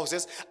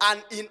storehouses,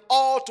 and in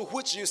all to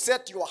which you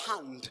set your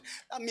hand.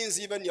 That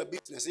means even your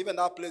business, even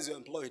that place you're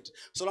employed.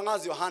 So long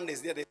as your hand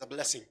is there, there's a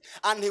blessing.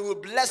 And he will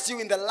bless you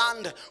in the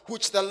land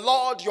which the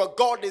Lord your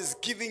God is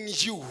giving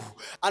you.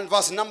 And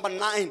verse number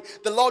 9,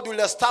 the Lord will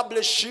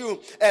establish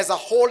you as a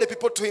holy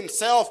people to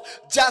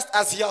himself, just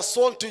as he has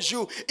sworn to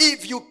you,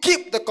 if you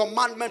keep the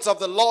commandments of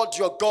the Lord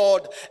your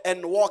God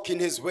and walk in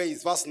his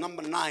ways. Verse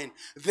number 9.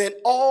 Then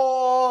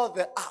all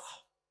the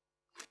earth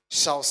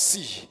shall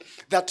see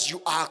that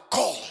you are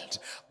called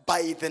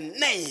by the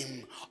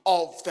name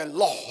of the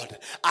Lord,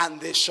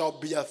 and they shall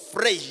be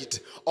afraid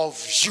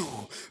of you.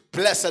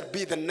 Blessed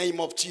be the name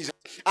of Jesus.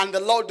 And the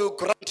Lord will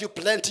grant you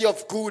plenty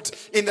of good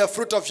in the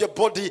fruit of your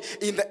body,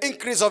 in the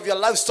increase of your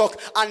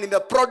livestock, and in the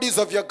produce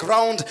of your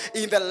ground,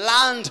 in the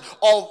land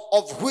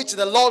of which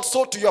the Lord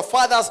swore to your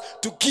fathers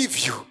to give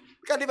you.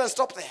 You can't even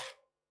stop there.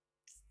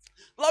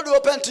 Lord will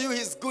open to you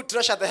his good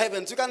treasure, the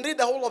heavens. You can read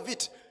the whole of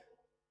it.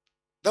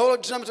 The whole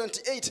of Deuteronomy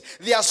 28.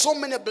 There are so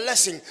many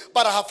blessings,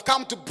 but I have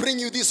come to bring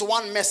you this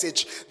one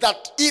message,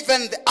 that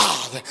even the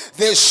earth,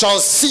 they shall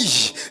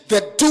see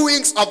the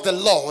doings of the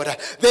Lord.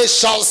 They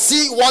shall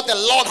see what the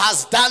Lord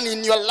has done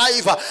in your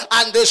life,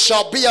 and they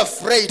shall be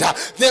afraid.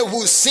 They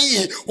will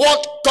see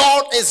what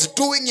God is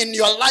doing in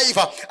your life,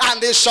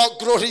 and they shall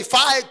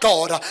glorify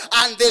God,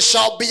 and they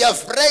shall be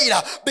afraid,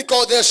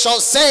 because they shall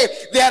say,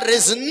 there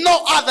is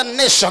no other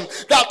nation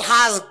that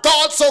has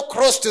God so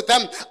close to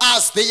them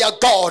as their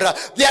God.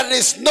 There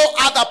is no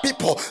other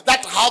people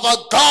that have a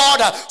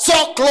God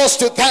so close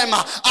to them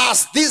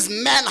as these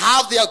men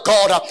have their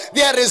God.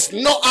 There is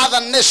no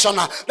other nation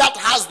that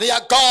has their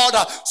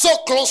God so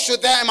close to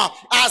them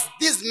as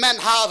these men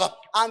have.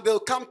 And they'll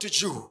come to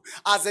you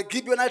as the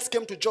Gibeonites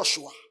came to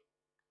Joshua.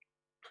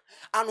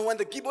 And when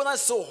the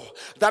Gibeonites saw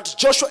that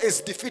Joshua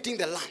is defeating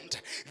the land,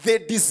 they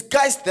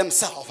disguised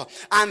themselves,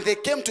 and they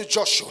came to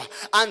Joshua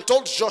and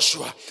told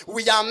Joshua,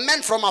 we are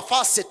men from a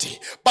far city,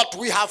 but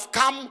we have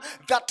come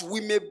that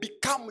we may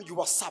become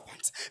your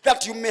servants,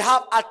 that you may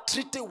have a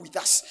treaty with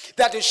us,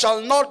 that you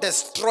shall not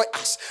destroy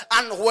us.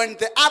 And when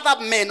the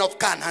other men of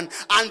Canaan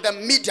and the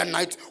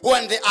Midianites,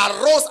 when they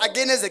arose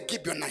against the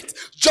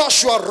Gibeonites,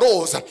 Joshua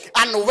rose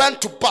and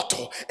went to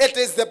battle. It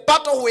is the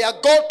battle where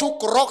God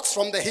took rocks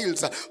from the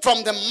hills,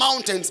 from the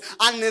mountains,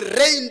 and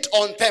rained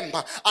on them.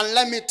 And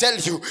let me tell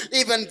you,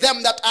 even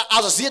them that are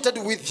associated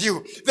with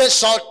you, they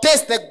shall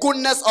taste the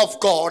goodness of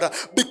God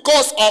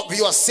because of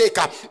your sake.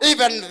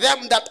 Even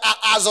them that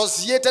are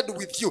associated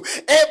with you,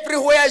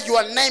 everywhere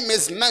your name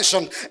is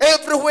mentioned,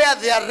 everywhere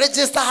they are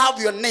registered have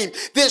your name,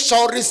 they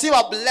shall receive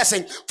a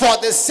blessing for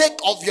the sake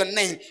of your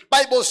name.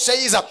 Bible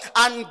says,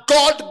 and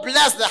God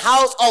blessed the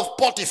house of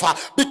Potiphar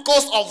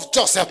because of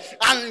Joseph,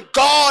 and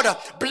God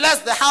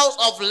blessed the house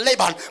of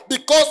Laban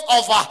because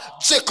of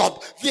Jacob.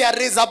 There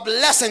is a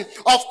blessing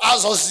of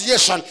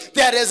association.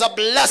 There is a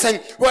blessing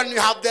when you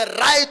have the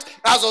right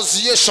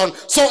association.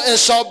 So it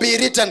shall be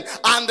written,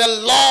 and the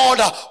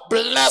Lord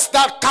bless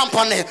that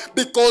company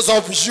because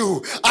of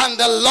you, and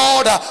the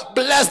Lord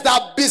bless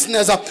that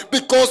business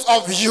because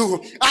of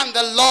you, and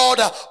the Lord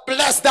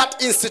bless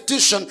that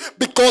institution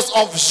because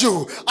of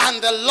you,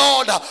 and the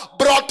Lord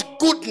brought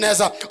goodness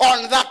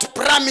on that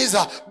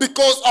premise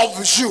because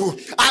of you,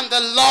 and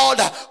the Lord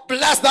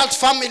bless that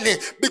family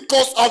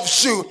because of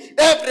you.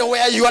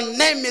 Everywhere your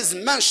name is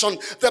mentioned,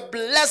 the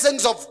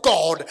blessings of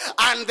God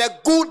and the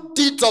good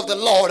deeds of the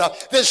Lord,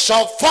 they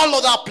shall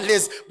follow that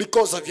place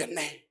because of your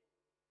name.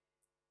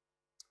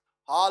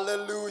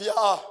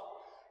 Hallelujah.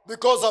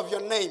 Because of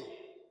your name.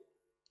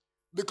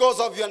 Because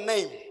of your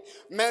name,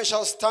 men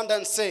shall stand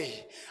and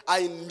say,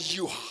 I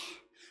knew her,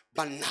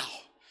 but now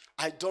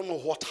I don't know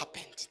what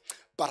happened.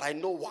 But I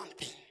know one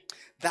thing.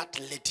 That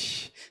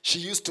lady, she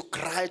used to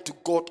cry to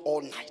God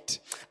all night.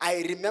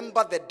 I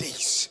remember the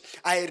days,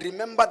 I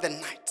remember the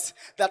nights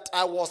that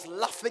I was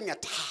laughing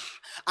at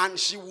her, and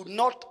she would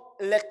not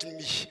let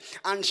me.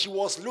 And she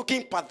was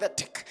looking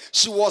pathetic.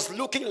 She was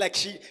looking like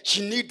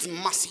she needs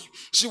mercy.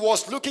 She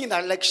was looking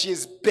like she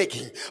is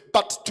begging.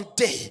 But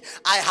today,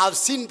 I have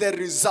seen the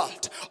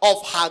result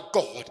of her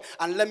God.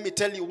 And let me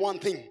tell you one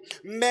thing.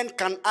 Men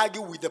can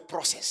argue with the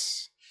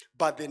process,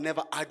 but they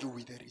never argue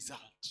with the result.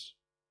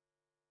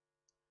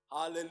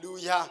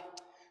 Hallelujah.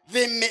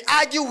 They may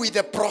argue with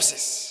the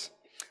process,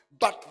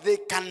 but they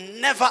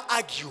can never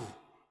argue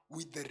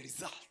with the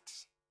result.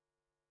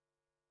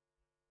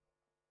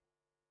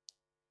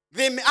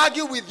 They may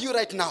argue with you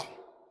right now.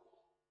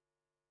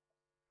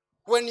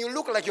 When you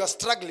look like you are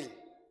struggling,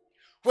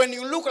 when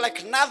you look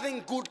like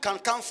nothing good can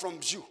come from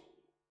you,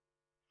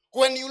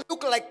 when you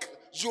look like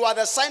you are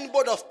the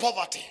signboard of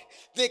poverty,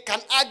 they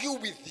can argue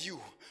with you.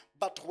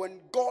 But when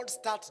God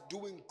starts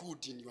doing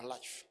good in your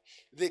life,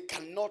 they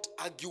cannot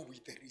argue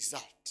with the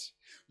result.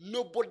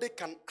 Nobody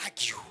can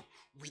argue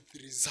with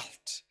the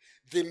result.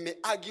 They may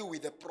argue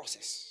with the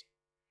process,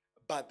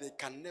 but they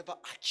can never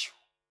argue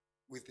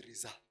with the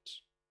result.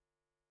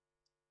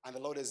 And the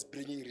Lord is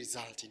bringing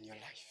result in your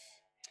life.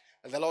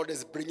 And the Lord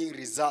is bringing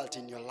result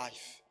in your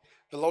life.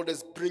 The Lord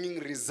is bringing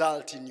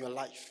result in your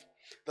life.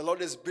 The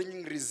Lord is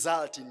bringing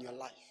result in your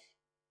life.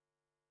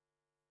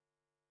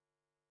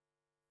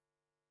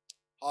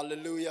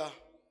 Hallelujah.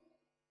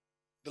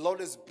 The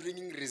Lord is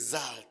bringing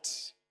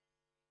result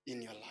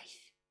in your life.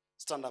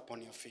 Stand up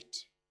on your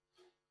feet.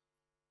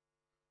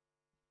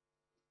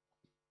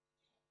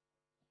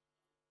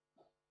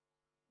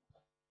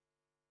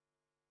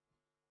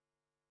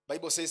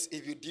 Bible says,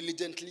 if you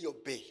diligently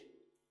obey,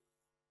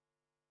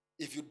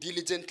 if you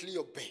diligently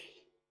obey,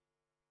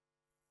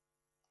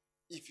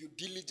 if you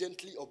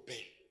diligently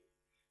obey,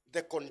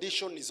 the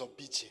condition is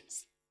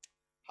obedience.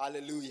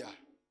 Hallelujah.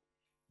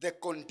 The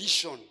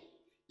condition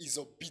is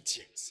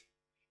obedience.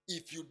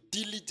 If you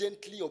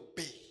diligently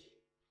obey,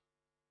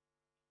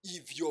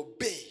 if you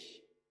obey,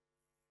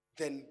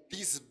 then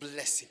these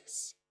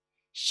blessings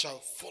shall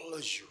follow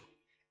you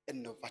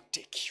and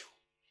overtake you.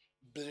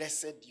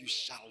 Blessed you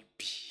shall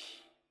be.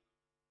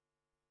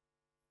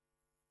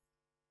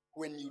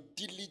 When you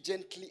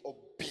diligently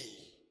obey,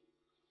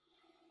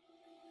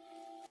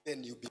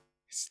 then you'll be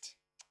blessed.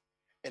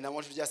 And I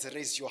want you to just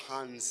raise your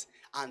hands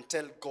and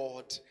tell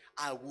God,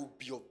 I will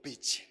be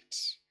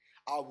obedient.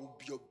 I will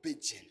be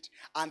obedient.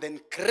 And then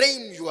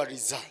claim your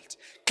result.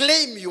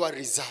 Claim your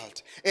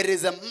result. It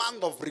is a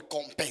month of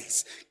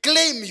recompense.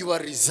 Claim your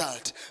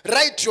result.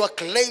 Write your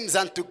claims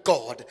unto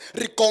God.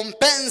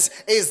 Recompense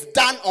is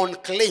done on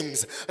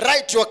claims.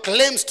 Write your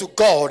claims to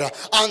God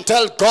and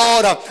tell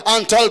God,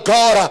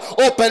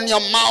 open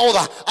your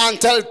mouth and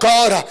tell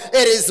God,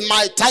 it is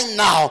my time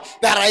now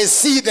that I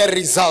see the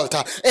result.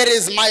 It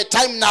is my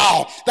time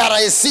now that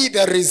I see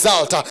the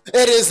result.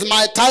 It is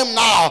my time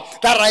now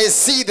that I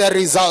see the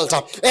result.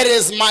 It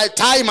is my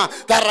time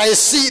that I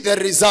see the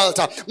result.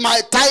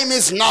 My time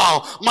is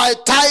now. My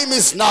time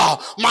is now.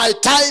 My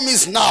time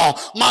is now.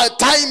 My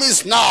time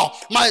is now.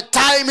 My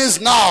time is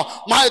now.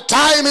 My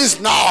time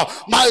is now.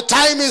 My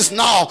time is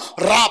now.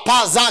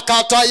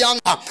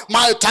 Rapazakatayana.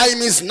 My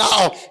time is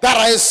now that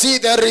I see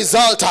the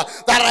result.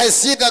 That I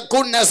see the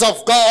goodness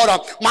of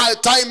God. My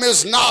time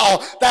is now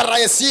that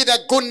I see the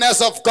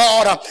goodness of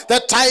God.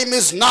 The time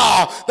is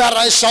now that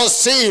I shall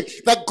see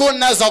the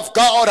goodness of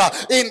God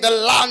in the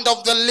land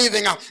of the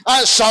living.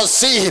 I shall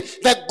see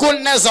the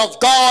goodness of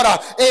God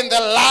in the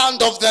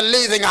land of the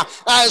living.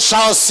 I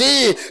shall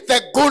see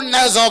the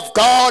goodness of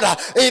God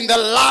in the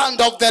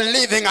land of the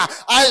living.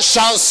 I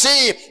shall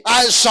see the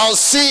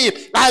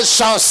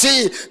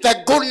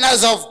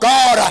goodness of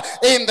God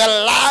in the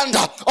land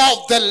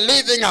of the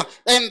living.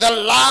 In the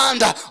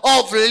land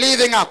of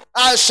living,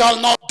 I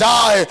shall not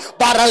die,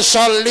 but I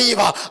shall live.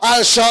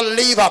 I shall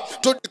live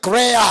to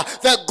declare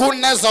the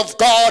goodness of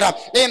God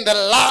in the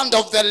land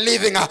of the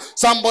living.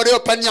 Somebody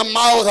open your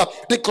mouth,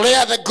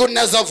 declare the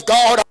goodness of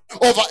God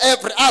over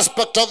every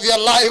aspect of your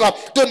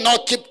life. Do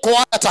not keep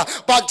quiet,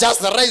 but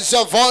just raise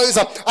your voice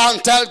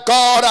and tell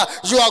God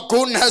your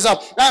goodness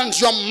and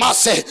your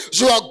mercy,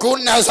 your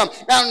goodness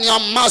and your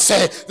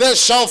mercy, they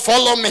shall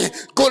follow me.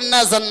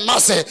 Goodness and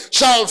mercy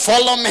shall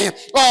follow me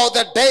all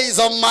the days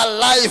of my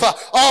life,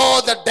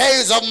 all the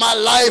days of my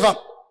life.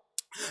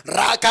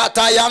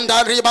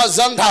 Rakatayanda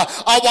ribazanda.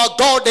 Our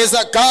God is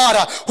a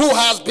God who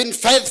has been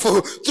faithful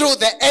through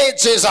the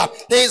ages.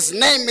 His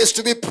name is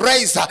to be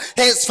praised.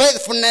 His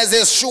faithfulness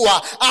is sure.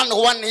 And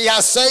when he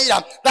has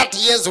said that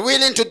he is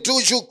willing to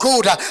do you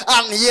good,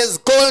 and he is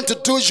going to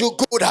do you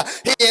good,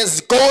 he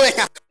is going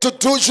to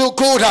do you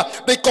good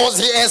because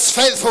he is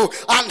faithful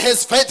and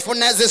his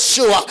faithfulness is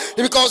sure.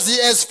 Because he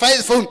is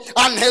faithful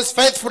and his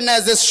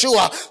faithfulness is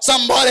sure.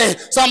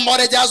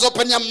 Somebody just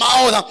open your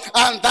mouth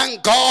and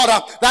thank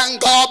God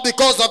God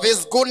because of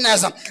his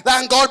goodness.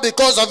 Thank God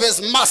because of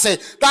his mercy.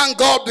 Thank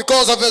God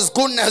because of his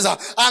goodness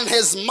and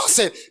his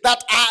mercy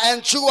that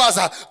endures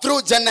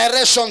through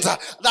generations.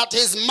 That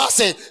his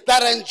mercy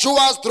that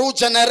endures through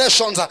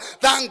generations.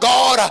 Thank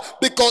God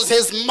because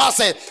his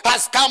mercy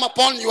has come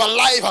upon your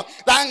life.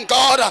 Thank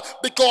God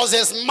because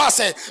his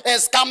mercy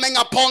is coming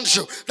upon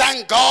you.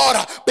 Thank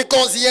God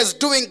because he is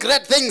doing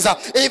great things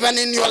even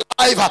in your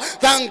life.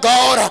 Thank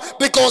God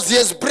because he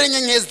is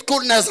bringing his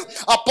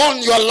goodness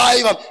upon your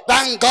life.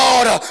 Thank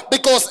God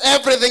because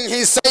everything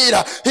he said,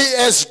 he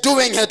is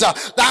doing it.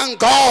 Thank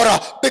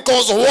God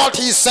because what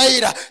he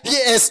said, he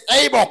is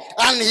able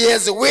and he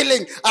is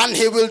willing and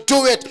he will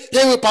do it.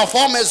 He will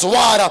perform his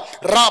word.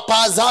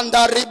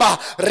 Rapazanda riba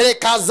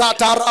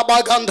rekazata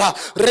rabaganda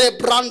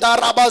rebranda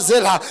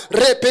rabazela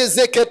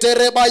repezekete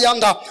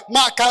rebayanda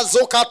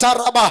makazokata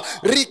raba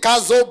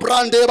rikazo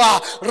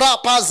brandeba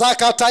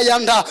rapazakata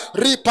yanda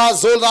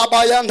ripazola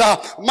bayanda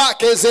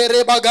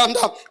makezere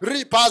baganda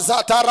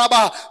ripazata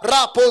raba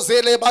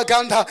rapozele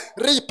baganda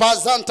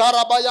ripazanta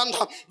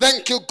rabayanda.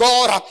 Thank you,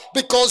 God,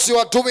 because you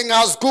are doing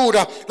us good.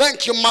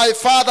 Thank you, my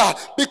Father,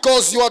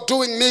 because you are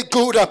doing me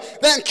good.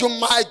 Thank you,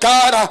 my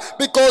God,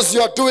 because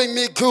you are doing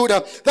me good.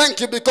 Thank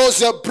you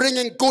because you are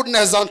bringing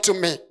goodness unto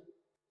me.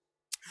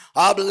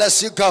 I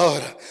bless you,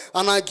 God,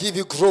 and I give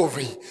you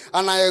glory,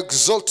 and I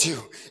exalt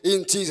you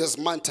in Jesus'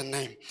 mighty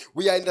name.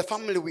 We are in the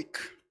family week.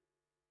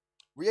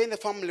 We are in the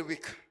family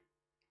week.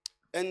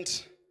 And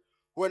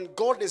when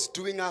God is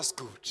doing us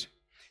good,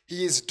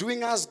 he is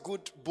doing us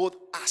good, both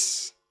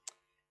us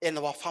and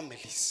our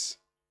families.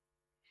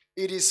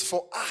 It is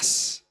for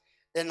us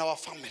and our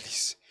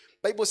families.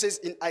 Bible says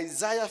in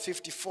Isaiah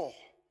 54,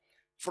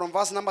 from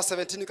verse number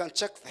 17, you can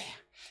check there.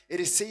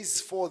 It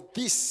says, for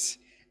this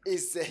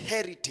is the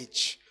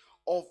heritage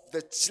of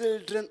the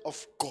children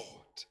of God.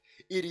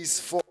 It is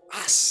for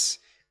us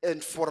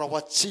and for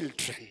our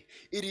children.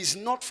 It is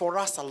not for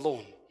us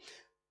alone.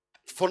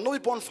 For no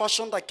weapon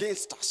fashioned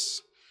against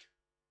us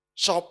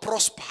shall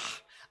prosper,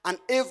 and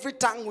every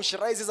tongue which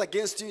rises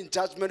against you in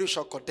judgment you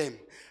shall condemn.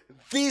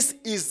 This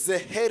is the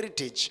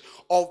heritage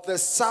of the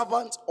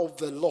servants of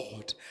the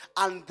Lord,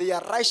 and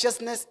their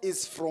righteousness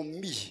is from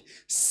me,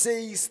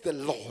 says the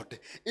Lord.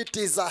 It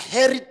is a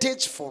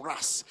heritage for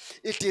us.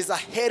 It is a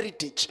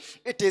heritage.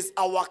 It is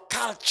our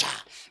culture.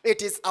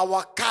 It is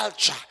our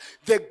culture.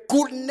 The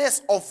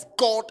goodness of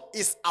God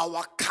is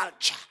our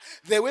culture.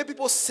 The way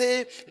people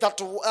say that,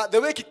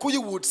 the way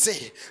Kikuyu would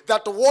say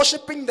that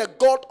worshiping the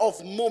God of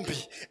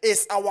Mombi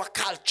is our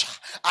culture,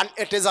 and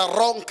it is a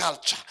wrong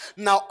culture.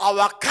 Now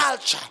our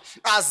culture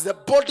as the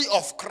body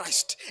of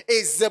Christ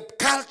is the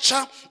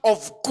culture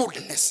of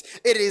goodness.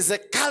 It is a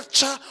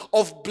culture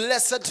of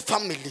blessed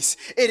families.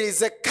 It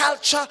is a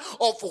culture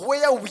of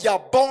where we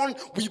are born,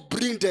 we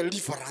bring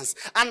deliverance.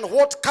 And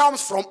what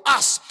comes from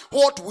us,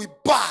 what we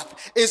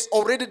birth, is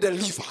already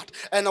delivered.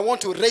 And I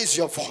want to raise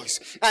your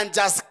voice and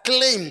just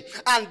claim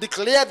and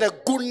declare the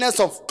goodness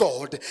of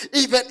God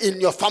even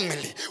in your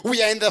family.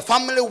 We are in the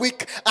family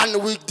week,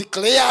 and we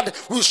declared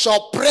we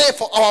shall pray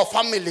for our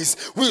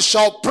families. We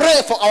shall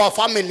pray for our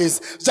families.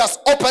 Just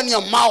open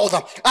your mouth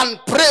and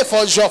pray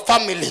for your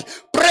family.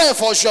 Pray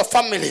for your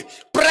family.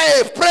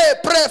 Pray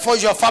for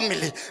your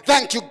family.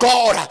 Thank you,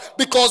 God,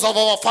 because of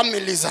our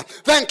families.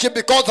 Thank you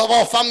because of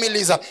our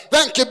families.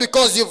 Thank you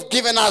because you've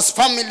given us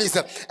families,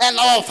 and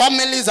our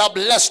families are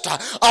blessed.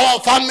 Our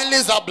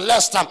families are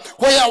blessed.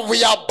 Where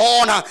we are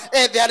born,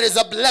 there is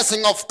a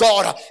blessing of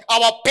God.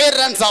 Our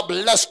parents are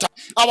blessed.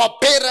 Our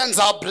parents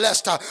are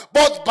blessed.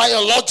 Both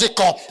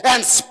biological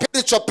and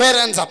spiritual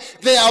parents,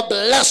 they are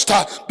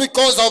blessed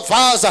because of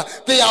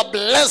us. They are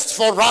blessed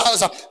for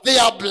us. They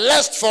are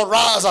blessed for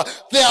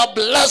us. They are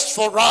blessed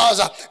for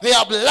us. They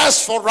are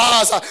blessed for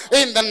us.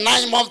 In the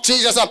name of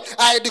Jesus,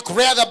 I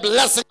declare the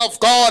blessing of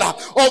God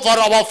over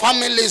our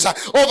families,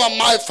 over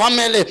my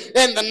family.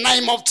 In the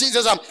name of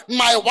Jesus,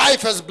 my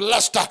wife is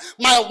blessed.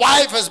 My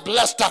wife is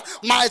blessed.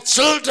 My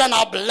children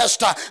are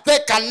blessed. They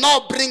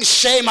cannot bring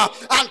shame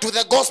unto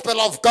the gospel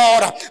of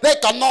God. They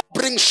cannot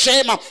bring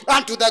shame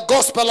unto the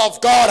gospel of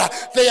God.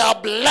 They are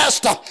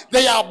blessed.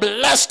 They are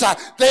blessed.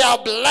 They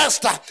are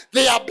blessed.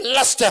 They are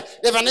blessed.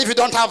 Even if you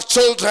don't have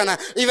children,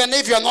 even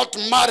if you're not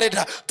married,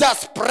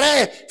 just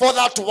pray for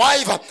that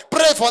wife.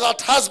 Pray for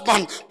that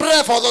husband.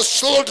 Pray for those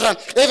children.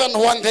 Even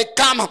when they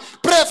come,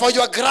 pray for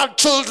your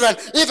grandchildren.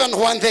 Even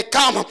when they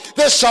come,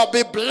 they shall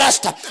be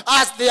blessed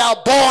as they are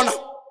born.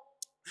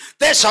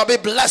 They shall be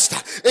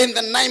blessed in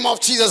the name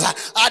of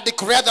Jesus. I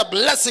declare the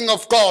blessing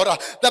of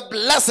God, the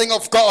blessing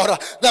of God,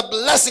 the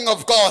blessing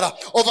of God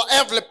over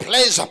every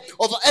place,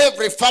 over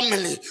every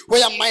family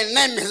where my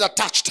name is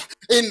attached,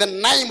 in the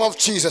name of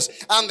Jesus.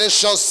 And they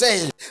shall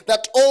say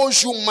that, oh,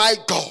 you my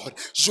God,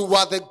 you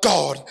are the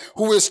God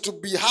who is to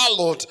be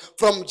hallowed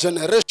from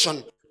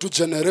generation to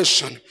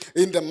generation.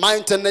 In the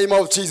mighty name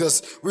of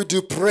Jesus, we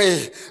do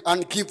pray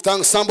and give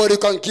thanks. Somebody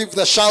can give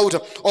the shout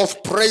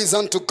of praise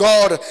unto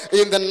God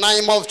in the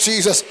name of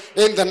Jesus.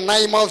 In the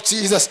name of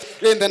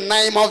Jesus. In the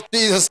name of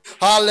Jesus.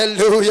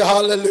 Hallelujah.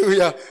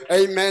 Hallelujah.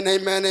 Amen.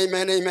 Amen.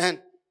 Amen. Amen.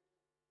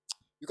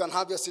 You can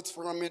have your seats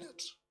for a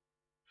minute.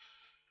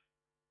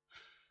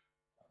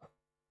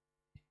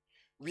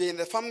 We are in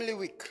the family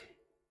week.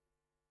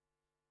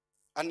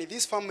 And in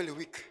this family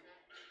week,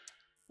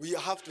 we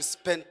have to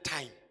spend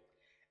time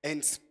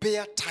and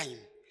spare time,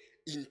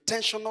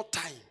 intentional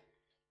time,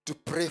 to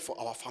pray for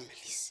our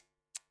families.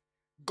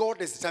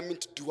 God is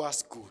determined to do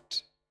us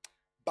good,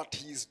 but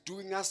He is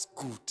doing us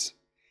good,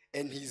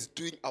 and He is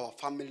doing our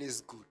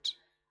families good.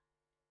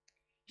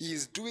 He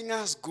is doing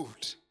us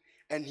good,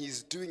 and He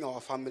is doing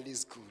our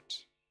families good.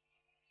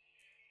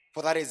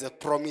 For that is a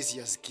promise He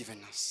has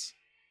given us.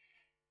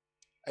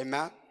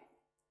 Amen?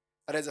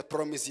 That is a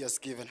promise He has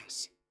given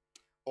us.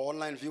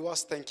 Online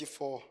viewers, thank you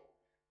for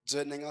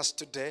joining us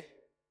today.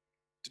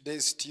 Today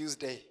is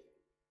Tuesday.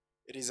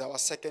 It is our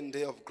second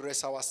day of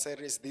Grace Hour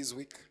series this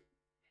week.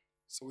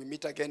 So we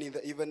meet again in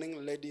the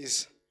evening.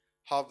 Ladies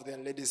have their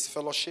ladies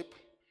fellowship,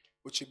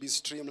 which will be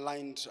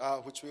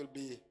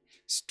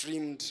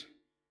streamed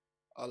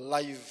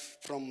live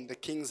from the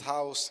King's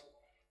house,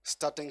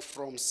 starting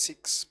from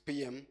 6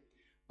 p.m.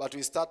 But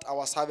we start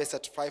our service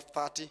at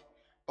 5:30.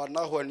 But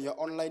now when you're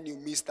online, you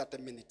miss 30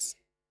 minutes.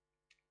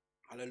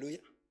 Hallelujah.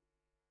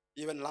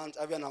 Even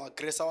our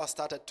Grace Hour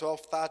start at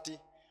 12:30.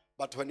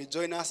 But when you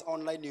join us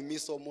online, you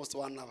miss almost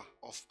 1 hour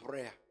of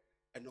prayer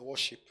and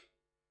worship.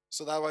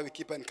 So that's why we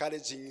keep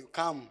encouraging you,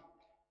 come,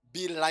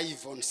 be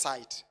live on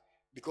site,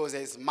 because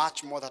there is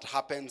much more that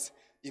happens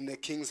in the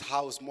King's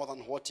house more than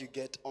what you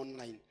get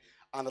online.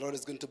 And the Lord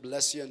is going to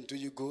bless you and do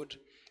you good.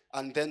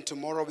 And then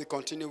tomorrow we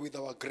continue with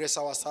our Grace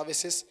Hour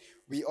services.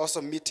 We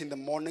also meet in the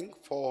morning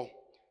for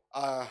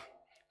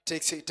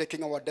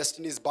taking our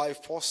destinies by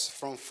force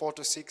from 4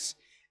 to 6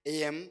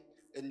 a.m.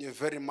 And you're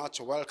very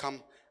much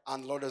welcome.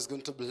 And the Lord is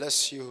going to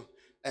bless you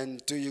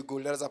and do you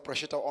good. Let us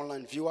appreciate our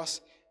online viewers,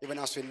 even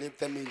as we leave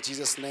them in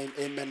Jesus' name.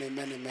 Amen,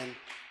 amen, amen.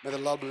 May the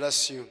Lord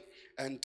bless you and